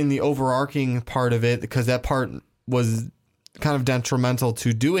Poe in the overarching part of it, because that part was kind of detrimental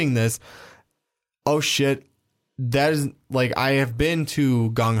to doing this. Oh shit, that is like, I have been to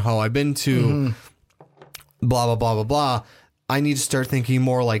gung ho, I've been to blah blah blah blah blah. I need to start thinking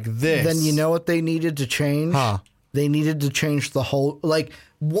more like this. Then you know what they needed to change? They needed to change the whole, like,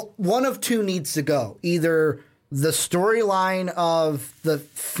 one of two needs to go. Either the storyline of the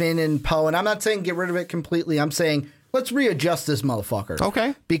Finn and Poe, and I'm not saying get rid of it completely, I'm saying let's readjust this motherfucker.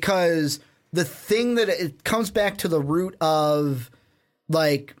 Okay. Because the thing that it comes back to the root of,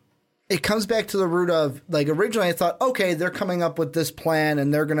 like, originally I thought, okay, they're coming up with this plan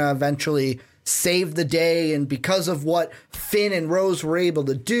and they're going to eventually save the day. And because of what Finn and Rose were able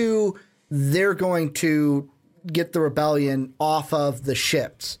to do, they're going to get the rebellion off of the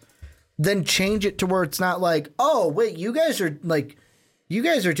ships. Then change it to where it's not like, oh, wait, you guys are doing,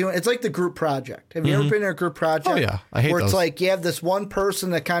 it's like the group project. Have you ever been in a group project? Oh, yeah. I hate where it's those. like you have this one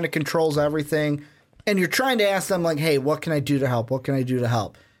person that kind of controls everything, and you're trying to ask them, like, hey, what can I do to help? What can I do to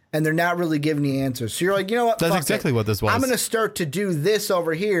help? and they're not really giving you answers. So you're like, you know what? That's Fuck exactly it. what this was. I'm going to start to do this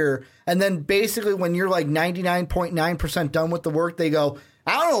over here. And then basically when you're like 99.9% done with the work, they go,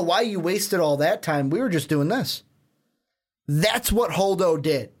 I don't know why you wasted all that time. We were just doing this. That's what Holdo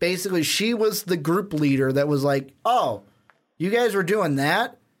did. Basically, she was the group leader that was like, oh, you guys were doing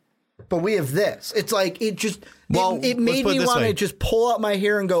that, but we have this. It's like, it just, it made me want to just pull out my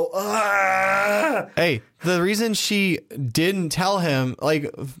hair and go, ah. Hey, the reason she didn't tell him, like,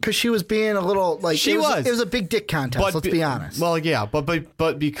 because she was being a little, like, it was a big dick contest, let's be honest. Well, yeah,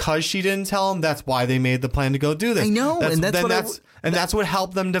 but because she didn't tell him, that's why they made the plan to go do this. I know, that's what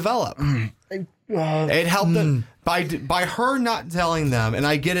helped them develop. It helped them by her not telling them, and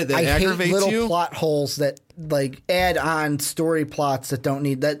I get it. That aggravates you. I hate little plot holes that like add on story plots that don't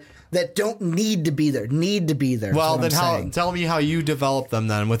need to be there. Need to be there. Well, then tell me how you develop them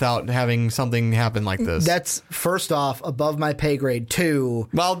then without having something happen like this. That's first off above my pay grade. 2.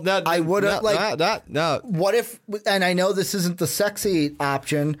 Well, I would have What if? And I know this isn't the sexy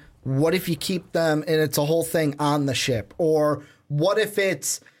option. What if you keep them and it's a whole thing on the ship? Or what if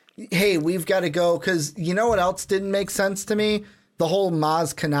it's, hey, we've got to go, because you know what else didn't make sense to me? The whole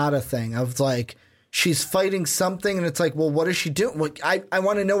Maz Kanata thing of like, she's fighting something and it's like, well, what is she doing? I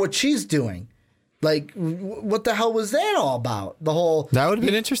want to know what she's doing. Like, what the hell was that all about? The whole... That would have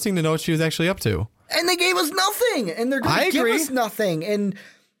been interesting to know what she was actually up to. And they gave us nothing, and they're going to give us nothing. And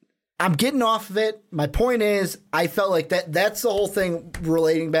I'm getting off of it. My point is, I felt like that's the whole thing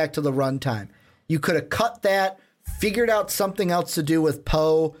relating back to the runtime. You could have cut that, figured out something else to do with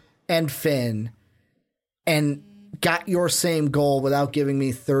Poe and Finn, and got your same goal without giving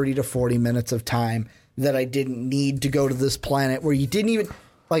me 30 to 40 minutes of time that I didn't need to go to this planet where you didn't even,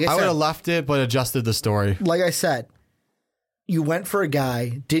 like I said, would have left it but adjusted the story. Like I said, you went for a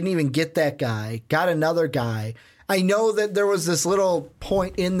guy, didn't even get that guy, got another guy. I know that there was this little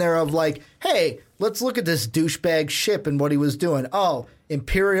point in there of like, hey, let's look at this douchebag ship and what he was doing. Oh,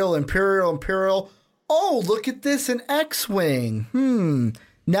 Imperial. Oh, look at this, an X-Wing.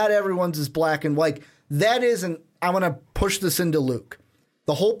 Not everyone's as black and white. That isn't, I want to push this into Luke.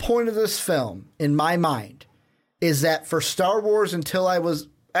 The whole point of this film, in my mind, is that for Star Wars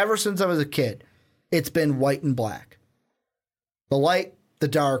ever since I was a kid, it's been white and black. The light, the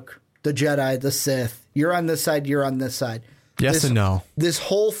dark, the Jedi, the Sith. You're on this side, you're on this side. Yes and no. This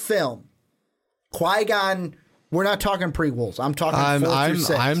whole film, Qui-Gon, we're not talking prequels. I'm talking 4 through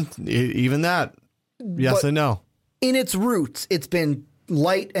 6. Even that, yes and no. In its roots, it's been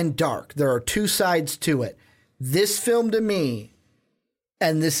light and dark. There are two sides to it. This film to me,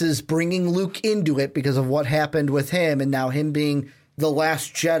 and this is bringing Luke into it because of what happened with him and now him being the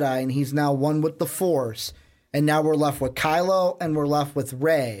last Jedi and he's now one with the Force. And now we're left with Kylo and we're left with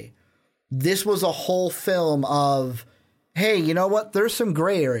Rey. This was a whole film of, hey, you know what? There's some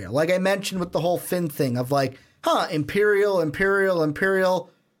gray area. Like I mentioned with the whole Finn thing of like, Imperial.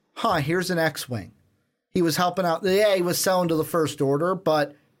 Here's an X-Wing. He was helping out. Yeah, he was selling to the First Order,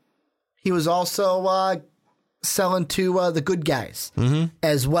 but he was also selling to the good guys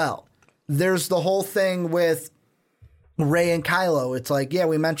as well. There's the whole thing with Rey and Kylo. It's like, yeah,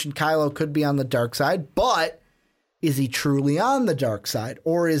 we mentioned Kylo could be on the dark side, but is he truly on the dark side?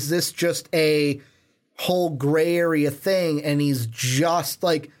 Or is this just a whole gray area thing and he's just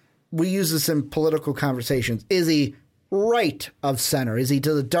like, we use this in political conversations. Is he right of center? Is he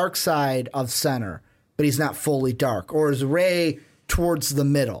to the dark side of center? But he's not fully dark? Or is Rey towards the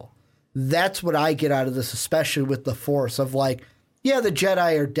middle? That's what I get out of this, especially with the Force of like, yeah, the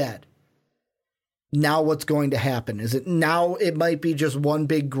Jedi are dead. Now what's going to happen? Is it now it might be just one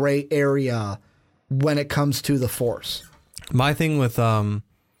big gray area when it comes to the Force? My thing with the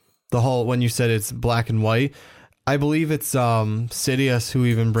whole, when you said it's black and white, I believe it's Sidious who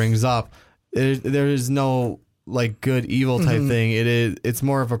even brings up, there is no like good evil type thing. It's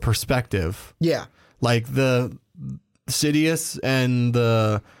more of a perspective. Yeah. Like the Sidious and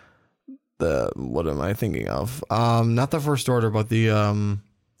the what am I thinking of? Not the First Order, but the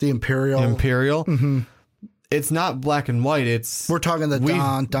Imperial. Mm-hmm. It's not black and white. We're talking the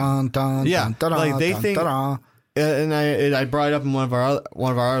dun. Yeah, dun, like they think. And I brought it up in one of our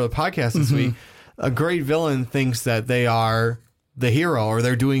other podcasts this week. A great villain thinks that they are the hero or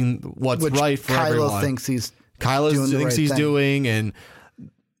they're doing what's right for everyone. Kylo thinks he's doing, and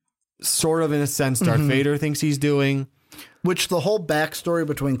sort of in a sense, Darth Vader thinks he's doing. Which the whole backstory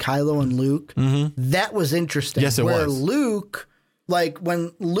between Kylo and Luke, that was interesting. Yes, it was. Where Luke, like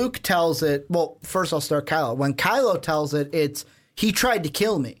when Luke tells it, well, first I'll start Kylo. When Kylo tells it, it's, he tried to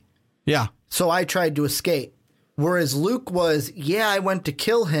kill me. Yeah. So I tried to escape. Whereas Luke was, yeah, I went to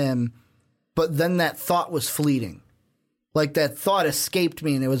kill him, but then that thought was fleeting. Like that thought escaped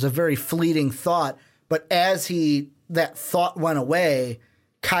me and it was a very fleeting thought. But as that thought went away,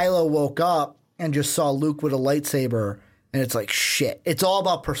 Kylo woke up and just saw Luke with a lightsaber. And it's like, shit. It's all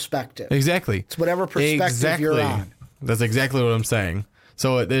about perspective. Exactly. It's whatever perspective you're on. That's exactly what I'm saying.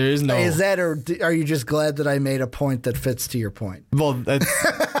 So there is no... Is that, or are you just glad that I made a point that fits to your point? Well,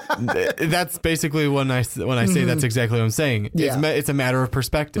 that's basically when I say that's exactly what I'm saying. Yeah. It's a matter of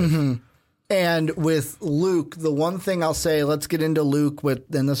perspective. Mm-hmm. And with Luke, the one thing I'll say, let's get into Luke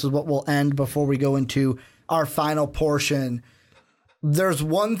and this is what we'll end before we go into our final portion. There's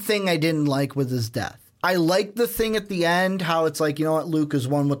one thing I didn't like with his death. I like the thing at the end, how it's like, you know what, Luke is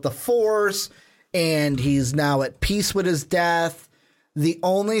one with the Force and he's now at peace with his death. The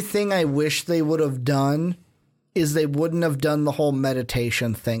only thing I wish they would have done is they wouldn't have done the whole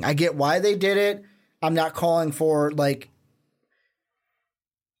meditation thing. I get why they did it. I'm not calling for, like,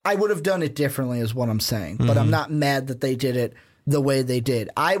 I would have done it differently is what I'm saying, but I'm not mad that they did it the way they did.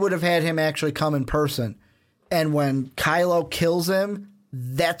 I would have had him actually come in person, and when Kylo kills him,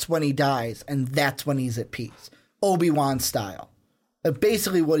 that's when he dies, and that's when he's at peace. Obi-Wan style.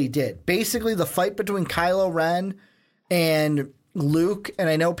 Basically what he did. Basically the fight between Kylo Ren and Luke, and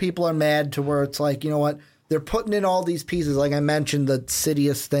I know people are mad to where it's like, you know what, they're putting in all these pieces, like I mentioned the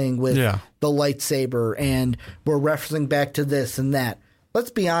Sidious thing with the lightsaber, and we're referencing back to this and that.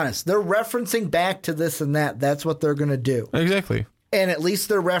 Let's be honest, they're referencing back to this and that. That's what they're going to do. Exactly. And at least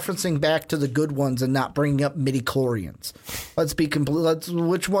they're referencing back to the good ones and not bringing up midi-chlorians. Let's be complete.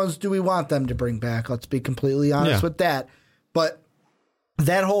 Which ones do we want them to bring back? Let's be completely honest with that. But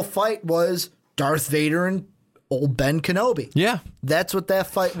that whole fight was Darth Vader and old Ben Kenobi. Yeah. That's what that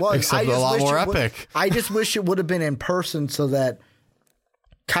fight was. Except a lot more epic. I just wish it would have been in person so that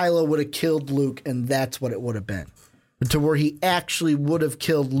Kylo would have killed Luke, and that's what it would have been. To where he actually would have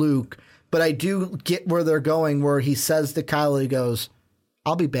killed Luke. But I do get where they're going, where he says to Kylo, he goes,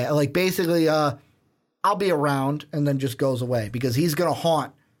 I'll be back. Like, basically, I'll be around, and then just goes away. Because he's going to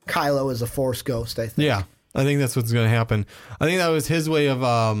haunt Kylo as a Force ghost, I think. Yeah, I think that's what's going to happen. I think that was his way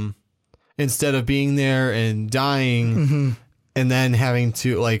of... instead of being there and dying and then having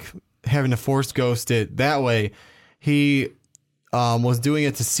to Force ghost it that way, he was doing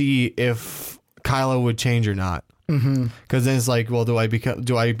it to see if Kylo would change or not. Because then it's like, well, do I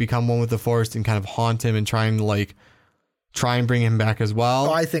become one with the Force and kind of haunt him and try and bring him back as well?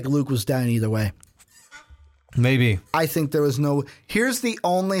 Oh, I think Luke was dying either way. Maybe. I think there was no... Here's the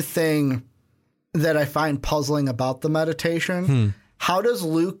only thing that I find puzzling about the meditation. How does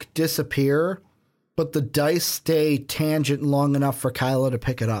Luke disappear, but the dice stay tangent long enough for Kylo to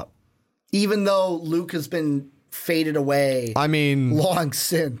pick it up? Even though Luke has been faded away long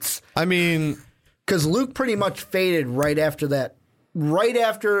since. Because Luke pretty much faded right after that. Right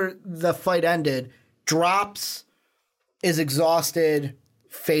after the fight ended, drops, is exhausted,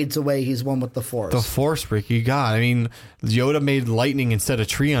 fades away. He's one with the Force. The Force, Ricky. God, Yoda made lightning instead of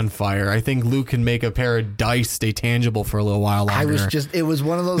tree on fire. I think Luke can make a pair of dice stay tangible for a little while longer. It was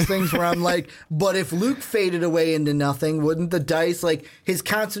one of those things where I'm like, but if Luke faded away into nothing, wouldn't the dice, like, his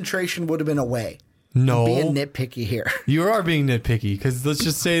concentration would have been away? No. I'm being nitpicky here. You are being nitpicky, because let's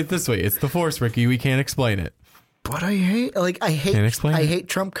just say it this way. It's the Force, Ricky. We can't explain it. But I hate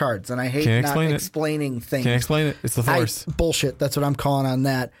trump cards, and I hate explaining things. Can't explain it. It's the Force. Bullshit. That's what I'm calling on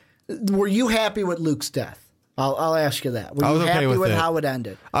that. Were you happy with Luke's death? I'll ask you that. Were you happy with how it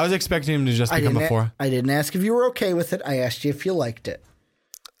ended? I was expecting him to just become a Force. I didn't ask if you were okay with it. I asked you if you liked it.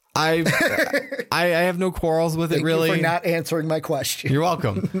 I have no quarrels with it, really. Thank you for not answering my question. You're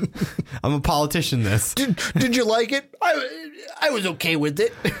welcome. I'm a politician. Did you like it? I was okay with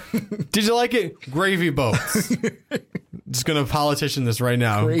it. Did you like it? Gravy boats. Just going to politician this right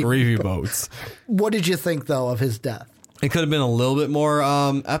now. Gravy boats. What did you think, though, of his death? It could have been a little bit more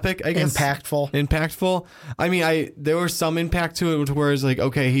epic, I guess. Impactful. There was some impact to it where it's like,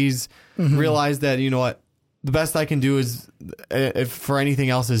 okay, he's realized that, you know what, the best I can do is, if for anything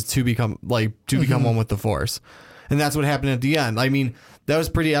else, is to become one with the Force. And that's what happened at the end. That was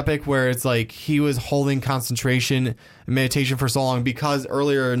pretty epic, where it's like he was holding concentration and meditation for so long, because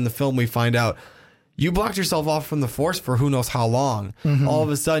earlier in the film we find out you blocked yourself off from the Force for who knows how long. All of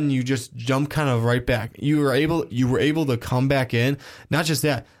a sudden you just jump kind of right back. You were able to come back in. Not just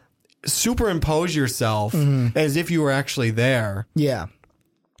that, superimpose yourself as if you were actually there. Yeah.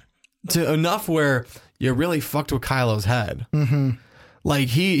 To enough where you really fucked with Kylo's head. Like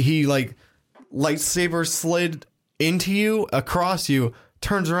he lightsaber slid into you, across you,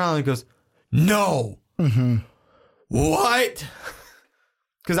 turns around and goes, no. What?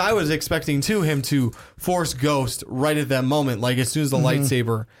 Because I was expecting him to Force ghost right at that moment. Like, as soon as the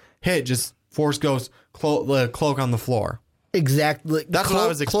lightsaber hit, just Force Ghost cloak on the floor. Exactly. That's what I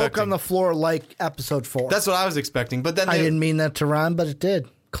was expecting. Cloak on the floor like episode 4. That's what I was expecting. But then I didn't mean that to rhyme, but it did.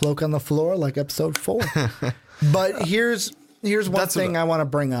 Cloak on the floor like episode 4. But here's one thing I want to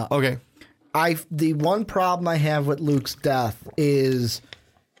bring up. Okay. The one problem I have with Luke's death is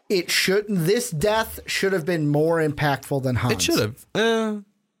this death should have been more impactful than Han's. It should have.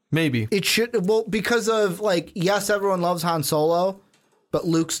 Maybe. It should, because of, yes, everyone loves Han Solo, but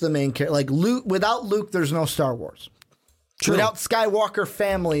Luke's the main character. Without Luke, there's no Star Wars. True. Without Skywalker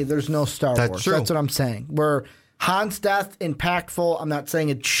family, there's no Star Wars. True. That's what I'm saying. Where Han's death, impactful. I'm not saying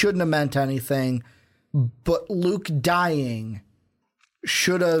it shouldn't have meant anything, but Luke dying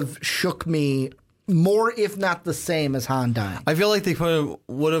should have shook me more, if not the same, as Han dying. I feel like they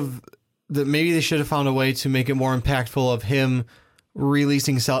maybe they should have found a way to make it more impactful of him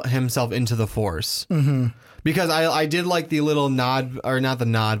releasing himself into the Force. Mm-hmm. Because I did like the little nod, or not the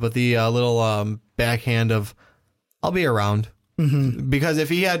nod, but the little backhand of, I'll be around. Mm-hmm. Because if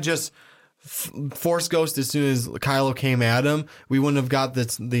he had just Force Ghost as soon as Kylo came at him, we wouldn't have got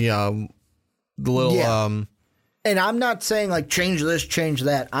the little... Yeah. And I'm not saying, change this, change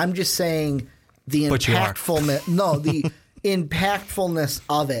that. I'm just saying the impactfulness... No, the impactfulness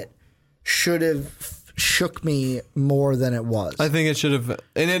of it should have shook me more than it was. I think it should have...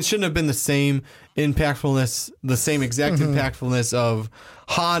 And it shouldn't have been the same impactfulness, the same exact impactfulness of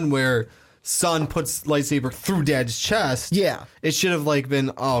Han, where... son puts lightsaber through Dad's chest. Yeah. It should have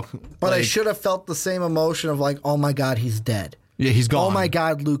been, But I should have felt the same emotion of oh my God, he's dead. Yeah, he's gone. Oh my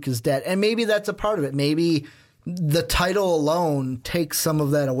God, Luke is dead. And maybe that's a part of it. Maybe the title alone takes some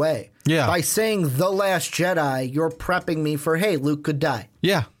of that away. Yeah. By saying The Last Jedi, you're prepping me for, hey, Luke could die.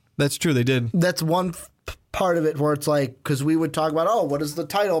 Yeah, that's true. They did. That's one part of it where it's because we would talk about, what does the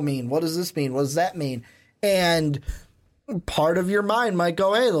title mean? What does this mean? What does that mean? And part of your mind might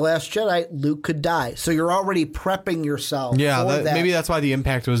go, hey, The Last Jedi, Luke could die. So you're already prepping yourself for that. Maybe that's why the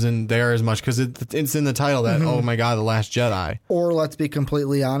impact wasn't there as much, because it's in the title that, oh my God, The Last Jedi. Or let's be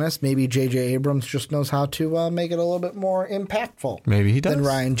completely honest, maybe J.J. Abrams just knows how to make it a little bit more impactful. Maybe he does. Than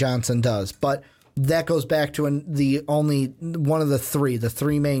Rian Johnson does. But that goes back to the only one of the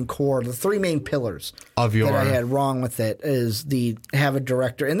three main pillars of your... that I had wrong with it is have a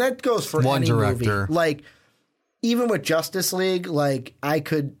director. And that goes for one any director. Movie. Even with Justice League, I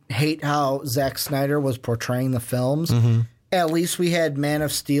could hate how Zack Snyder was portraying the films. Mm-hmm. At least we had Man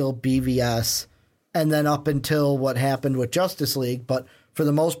of Steel, BVS, and then up until what happened with Justice League. But for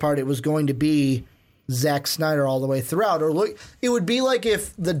the most part, it was going to be Zack Snyder all the way throughout. Or it would be like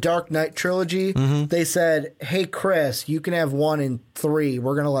if the Dark Knight trilogy, they said, hey, Chris, you can have 1 and 3.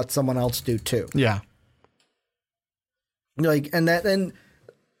 We're going to let someone else do 2. Yeah. And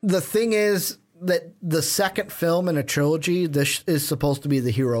the thing is, that the second film in a trilogy, this is supposed to be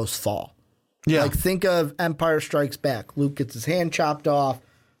the hero's fall. Yeah. Think of Empire Strikes Back. Luke gets his hand chopped off,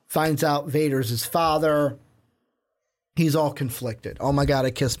 finds out Vader's his father. He's all conflicted. Oh my God,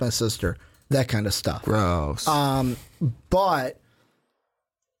 I kissed my sister. That kind of stuff. Gross. But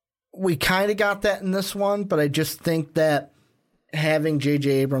we kind of got that in this one, but I just think that having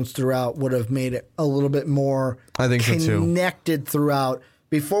J.J. Abrams throughout would have made it a little bit more connected throughout.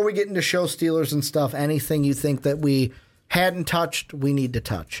 Before we get into show stealers and stuff, anything you think that we hadn't touched, we need to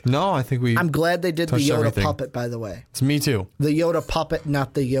touch. No, I think I'm glad they did the Yoda puppet, by the way. It's me too. The Yoda puppet,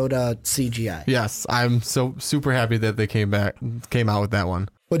 not the Yoda CGI. Yes, I'm so super happy that they came out with that one.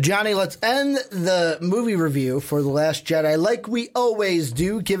 Well, Johnny, let's end the movie review for The Last Jedi like we always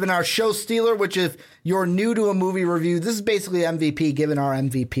do, given our show stealer, which if you're new to a movie review, this is basically MVP, given our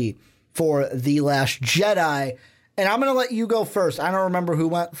MVP for The Last Jedi. And I'm going to let you go first. I don't remember who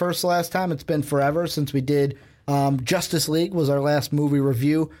went first last time. It's been forever since we did Justice League was our last movie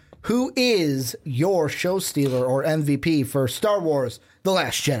review. Who is your show stealer or MVP for Star Wars The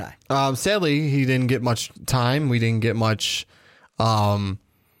Last Jedi? Sadly, he didn't get much time. We didn't get much background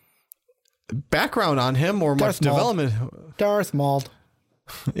on him or much development. Darth Maul.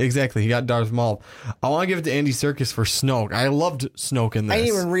 Exactly. He got Darth Maul. I want to give it to Andy Serkis for Snoke. I loved Snoke in this. I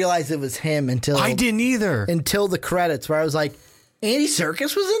didn't even realize it was him until... I didn't either. Until the credits where I was like, Andy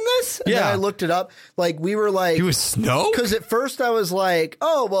Serkis was in this? And then I looked it up. We were like... He was Snoke? Because at first I was like,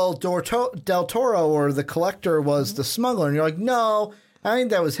 oh, well, Del Toro or the Collector was the smuggler. And you're like, no, I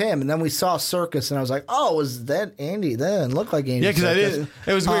think that was him. And then we saw Serkis and I was like, oh, was that Andy? That didn't look like Andy Serkis.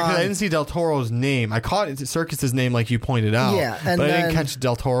 It was weird because I didn't see Del Toro's name. I caught Serkis' name like you pointed out. Yeah. But I didn't catch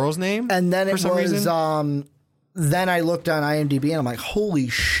Del Toro's name. And then for some reason. Then I looked on IMDb and I'm like, holy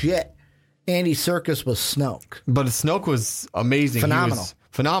shit. Andy Serkis was Snoke. But Snoke was amazing. Phenomenal. He was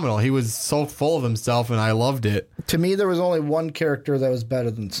phenomenal. He was so full of himself and I loved it. To me, there was only one character that was better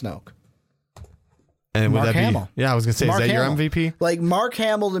than Snoke. And Mark would that Hamill. be? Yeah, I was gonna say, Mark is that Hamill. your MVP? Like Mark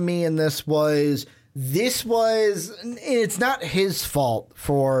Hamill to me in this was. It's not his fault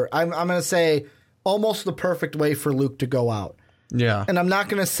for. I'm gonna say almost the perfect way for Luke to go out. Yeah, and I'm not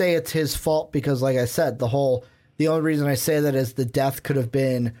gonna say it's his fault because, like I said, the only reason I say that is the death could have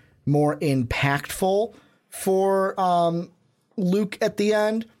been more impactful for Luke at the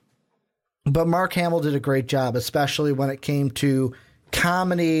end. But Mark Hamill did a great job, especially when it came to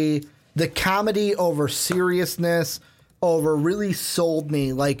comedy. The comedy over seriousness really sold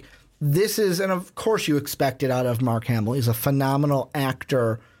me. Like, this is, and of course you expect it out of Mark Hamill. He's a phenomenal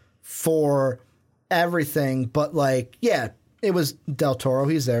actor for everything. But, like, yeah, it was Del Toro.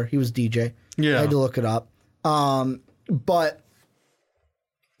 He's there. He was DJ. Yeah. I had to look it up. But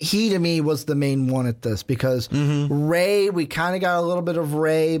he, to me, was the main one at this because Rey, we kind of got a little bit of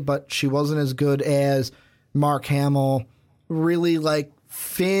Rey, but she wasn't as good as Mark Hamill. Really, like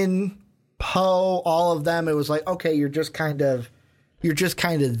Finn, Poe, all of them, it was like, okay, you're just kind of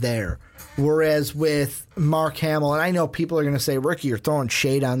there. Whereas with Mark Hamill, and I know people are going to say, Ricky, you're throwing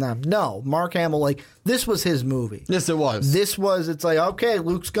shade on them. No, Mark Hamill, like, this was his movie. Yes, it was. It's like, okay,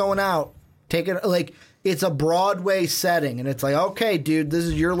 Luke's going out. Take it, like, it's a Broadway setting, and it's like, okay, dude, this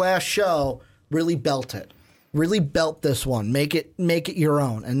is your last show. Really belt it. Really belt this one. Make it your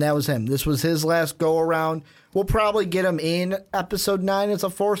own. And that was him. This was his last go around. We'll probably get him in episode 9 as a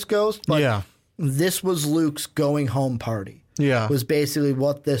Force Ghost, but this was Luke's going home party. Yeah. Was basically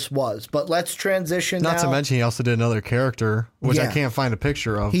what this was. But let's transition now. Not to mention he also did another character, which I can't find a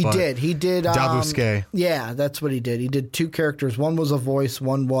picture of. He did. Jabusque. Yeah, that's what he did. He did 2 characters. One was a voice.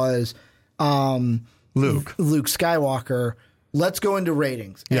 One was Luke Skywalker. Let's go into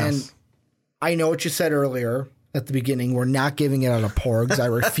ratings. Yes. And I know what you said earlier at the beginning. We're not giving it out of porgs. I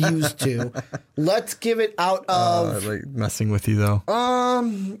refuse to. Let's give it out of... like messing with you, though. We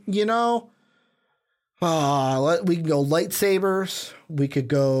can go lightsabers. We could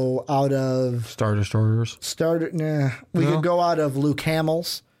go out of... Star Destroyers. We could go out of Luke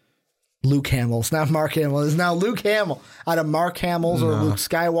Hamill's. Luke Hamill's, not Mark Hamill. It's now Luke Hamill. Out of Mark Hamill's or Luke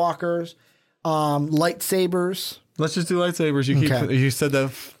Skywalker's. Lightsabers. Let's just do lightsabers. You said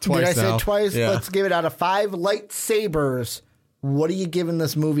that twice. Did I say now. twice? Yeah. Let's give it out of 5 lightsabers. What are you giving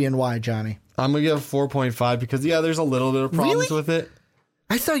this movie and why, Johnny? I'm gonna give 4.5 because there's a little bit of problems with it.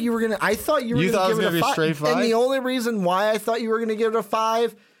 I thought you were gonna give it a 5. Straight 5. And the only reason why I thought you were gonna give it a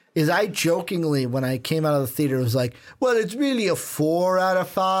 5 is I jokingly, when I came out of the theater, was like, well, it's really a 4 out of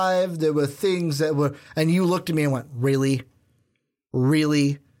 5. There were things that were, and you looked at me and went, really?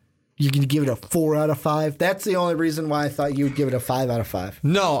 Really? You can give it a 4 out of 5? That's the only reason why I thought you would give it a 5 out of 5.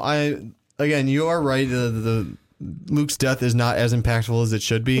 No, again, you are right. The Luke's death is not as impactful as it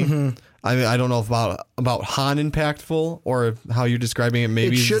should be. I don't know about Han impactful or how you're describing it.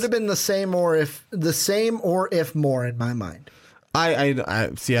 Maybe it should have been the same or if more in my mind. I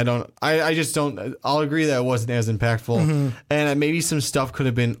see. I just don't. I'll agree that it wasn't as impactful, and maybe some stuff could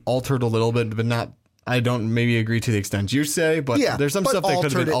have been altered a little bit, but not. I don't maybe agree to the extent you say, but there's some stuff that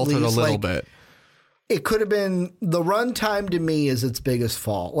could have been altered a little bit. It could have been, the runtime to me is its biggest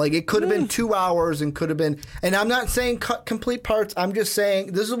fault. Like, it could have been 2 hours and could have been, and I'm not saying cut complete parts. I'm just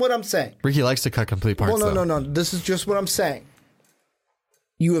saying, this is what I'm saying. Ricky likes to cut complete parts. Well, no. This is just what I'm saying.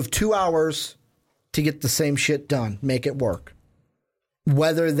 You have 2 hours to get the same shit done. Make it work.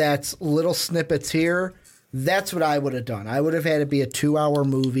 Whether that's little snippets here, that's what I would have done. I would have had it be a 2-hour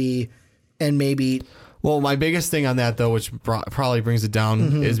movie and maybe... Well, my biggest thing on that, though, which probably brings it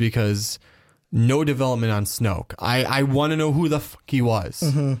down, is because no development on Snoke. I want to know who the fuck he was.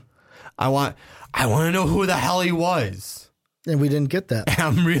 I want to know who the hell he was. And we didn't get that. And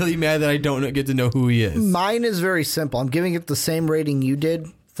I'm really mad that I don't get to know who he is. Mine is very simple. I'm giving it the same rating you did,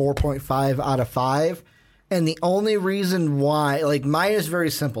 4.5 out of 5. And the only reason why, like, mine is very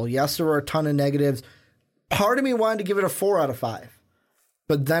simple. Yes, there were a ton of negatives. Part of me wanted to give it a 4 out of 5.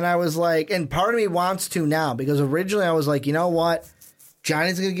 But then I was like, and part of me wants to now, because originally I was like, you know what?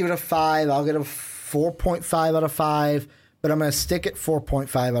 Johnny's going to give it a 5. I'll get a 4.5 out of 5. But I'm going to stick at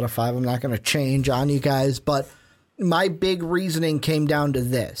 4.5 out of 5. I'm not going to change on you guys. But my big reasoning came down to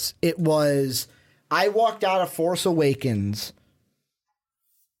this. It was, I walked out of Force Awakens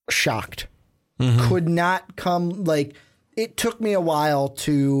shocked. Could not come, like, it took me a while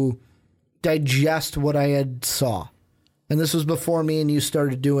to digest what I had saw. And this was before me and you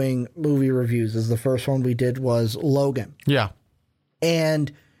started doing movie reviews, as the first one we did was Logan. Yeah.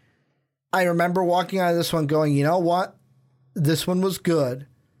 And I remember walking out of this one going, you know what? This one was good,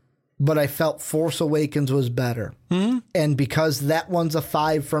 but I felt Force Awakens was better. And because that one's a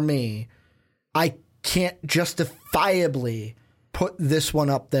 5 for me, I can't justifiably put this one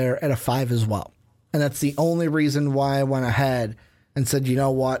up there at a 5 as well. And that's the only reason why I went ahead and said, you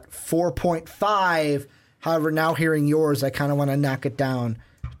know what, 4.5. However, now hearing yours, I kind of want to knock it down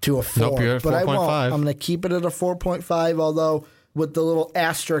to a 4. Nope, you're at but 4.5. I won't. I'm going to keep it at a 4.5, although with the little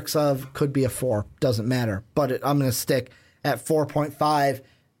asterisks of could be a 4. Doesn't matter. But I'm going to stick at 4.5.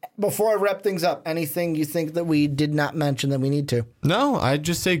 Before I wrap things up, anything you think that we did not mention that we need to? No, I'd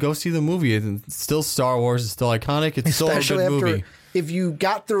just say go see the movie. It's still Star Wars. It's still iconic. It's Especially still a good movie. If you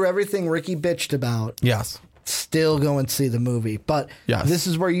got through everything Ricky bitched about. Yes. Still go and see the movie. But yes. This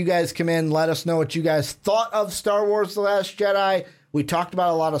is where you guys come in. Let us know what you guys thought of Star Wars The Last Jedi. We talked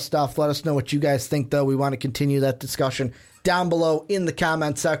about a lot of stuff. Let us know what you guys think, though. We want to continue that discussion down below in the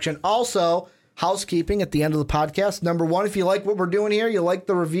comment section. Also, housekeeping at the end of the podcast. Number one, if you like what we're doing here, you like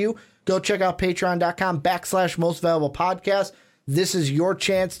the review, go check out patreon.com/mostvaluablepodcast. This is your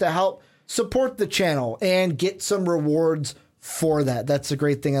chance to help support the channel and get some rewards for that. That's the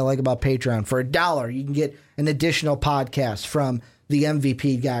great thing I like about Patreon. For $1, you can get an additional podcast from the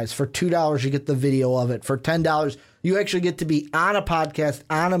MVP guys. For $2, you get the video of it. For $10, you actually get to be on a podcast,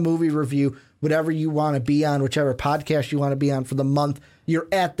 on a movie review, whatever you want to be on, whichever podcast you want to be on for the month. You're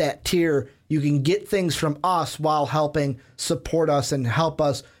at that tier. You can get things from us while helping support us and help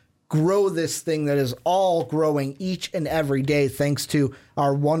us grow this thing that is all growing each and every day thanks to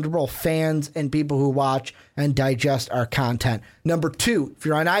our wonderful fans and people who watch and digest our content. Number 2, if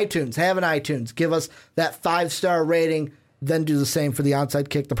you're on iTunes, have an iTunes, give us that 5-star rating, then do the same for the Onside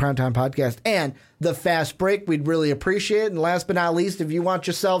Kick, the Primetime Podcast, and the Fast Break. We'd really appreciate it. And last but not least, if you want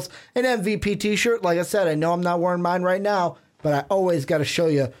yourselves an MVP t-shirt, like I said, I know I'm not wearing mine right now, but I always got to show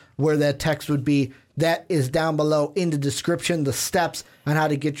you where that text would be. That is down below in the description, the steps on how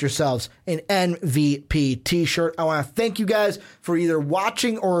to get yourselves an MVP t-shirt. I want to thank you guys for either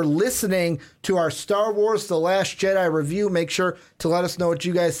watching or listening to our Star Wars The Last Jedi review. Make sure to let us know what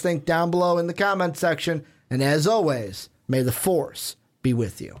you guys think down below in the comment section. And as always, may the Force be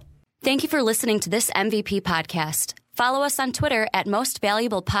with you. Thank you for listening to this MVP podcast. Follow us on Twitter at Most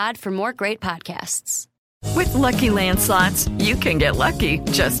Valuable Pod for more great podcasts. With Lucky Land Slots, you can get lucky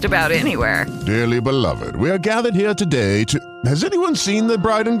just about anywhere. Dearly beloved, we are gathered here today to... Has anyone seen the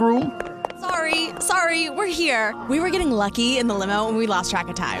bride and groom? Sorry, we're here. We were getting lucky in the limo and we lost track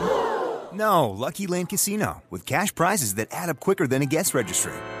of time. No, Lucky Land Casino, with cash prizes that add up quicker than a guest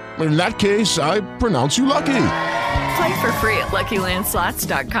registry. In that case, I pronounce you lucky. Play for free at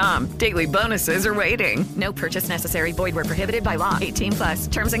LuckyLandSlots.com. Daily bonuses are waiting. No purchase necessary. Void where prohibited by law.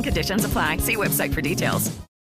 18+. Terms and conditions apply. See website for details.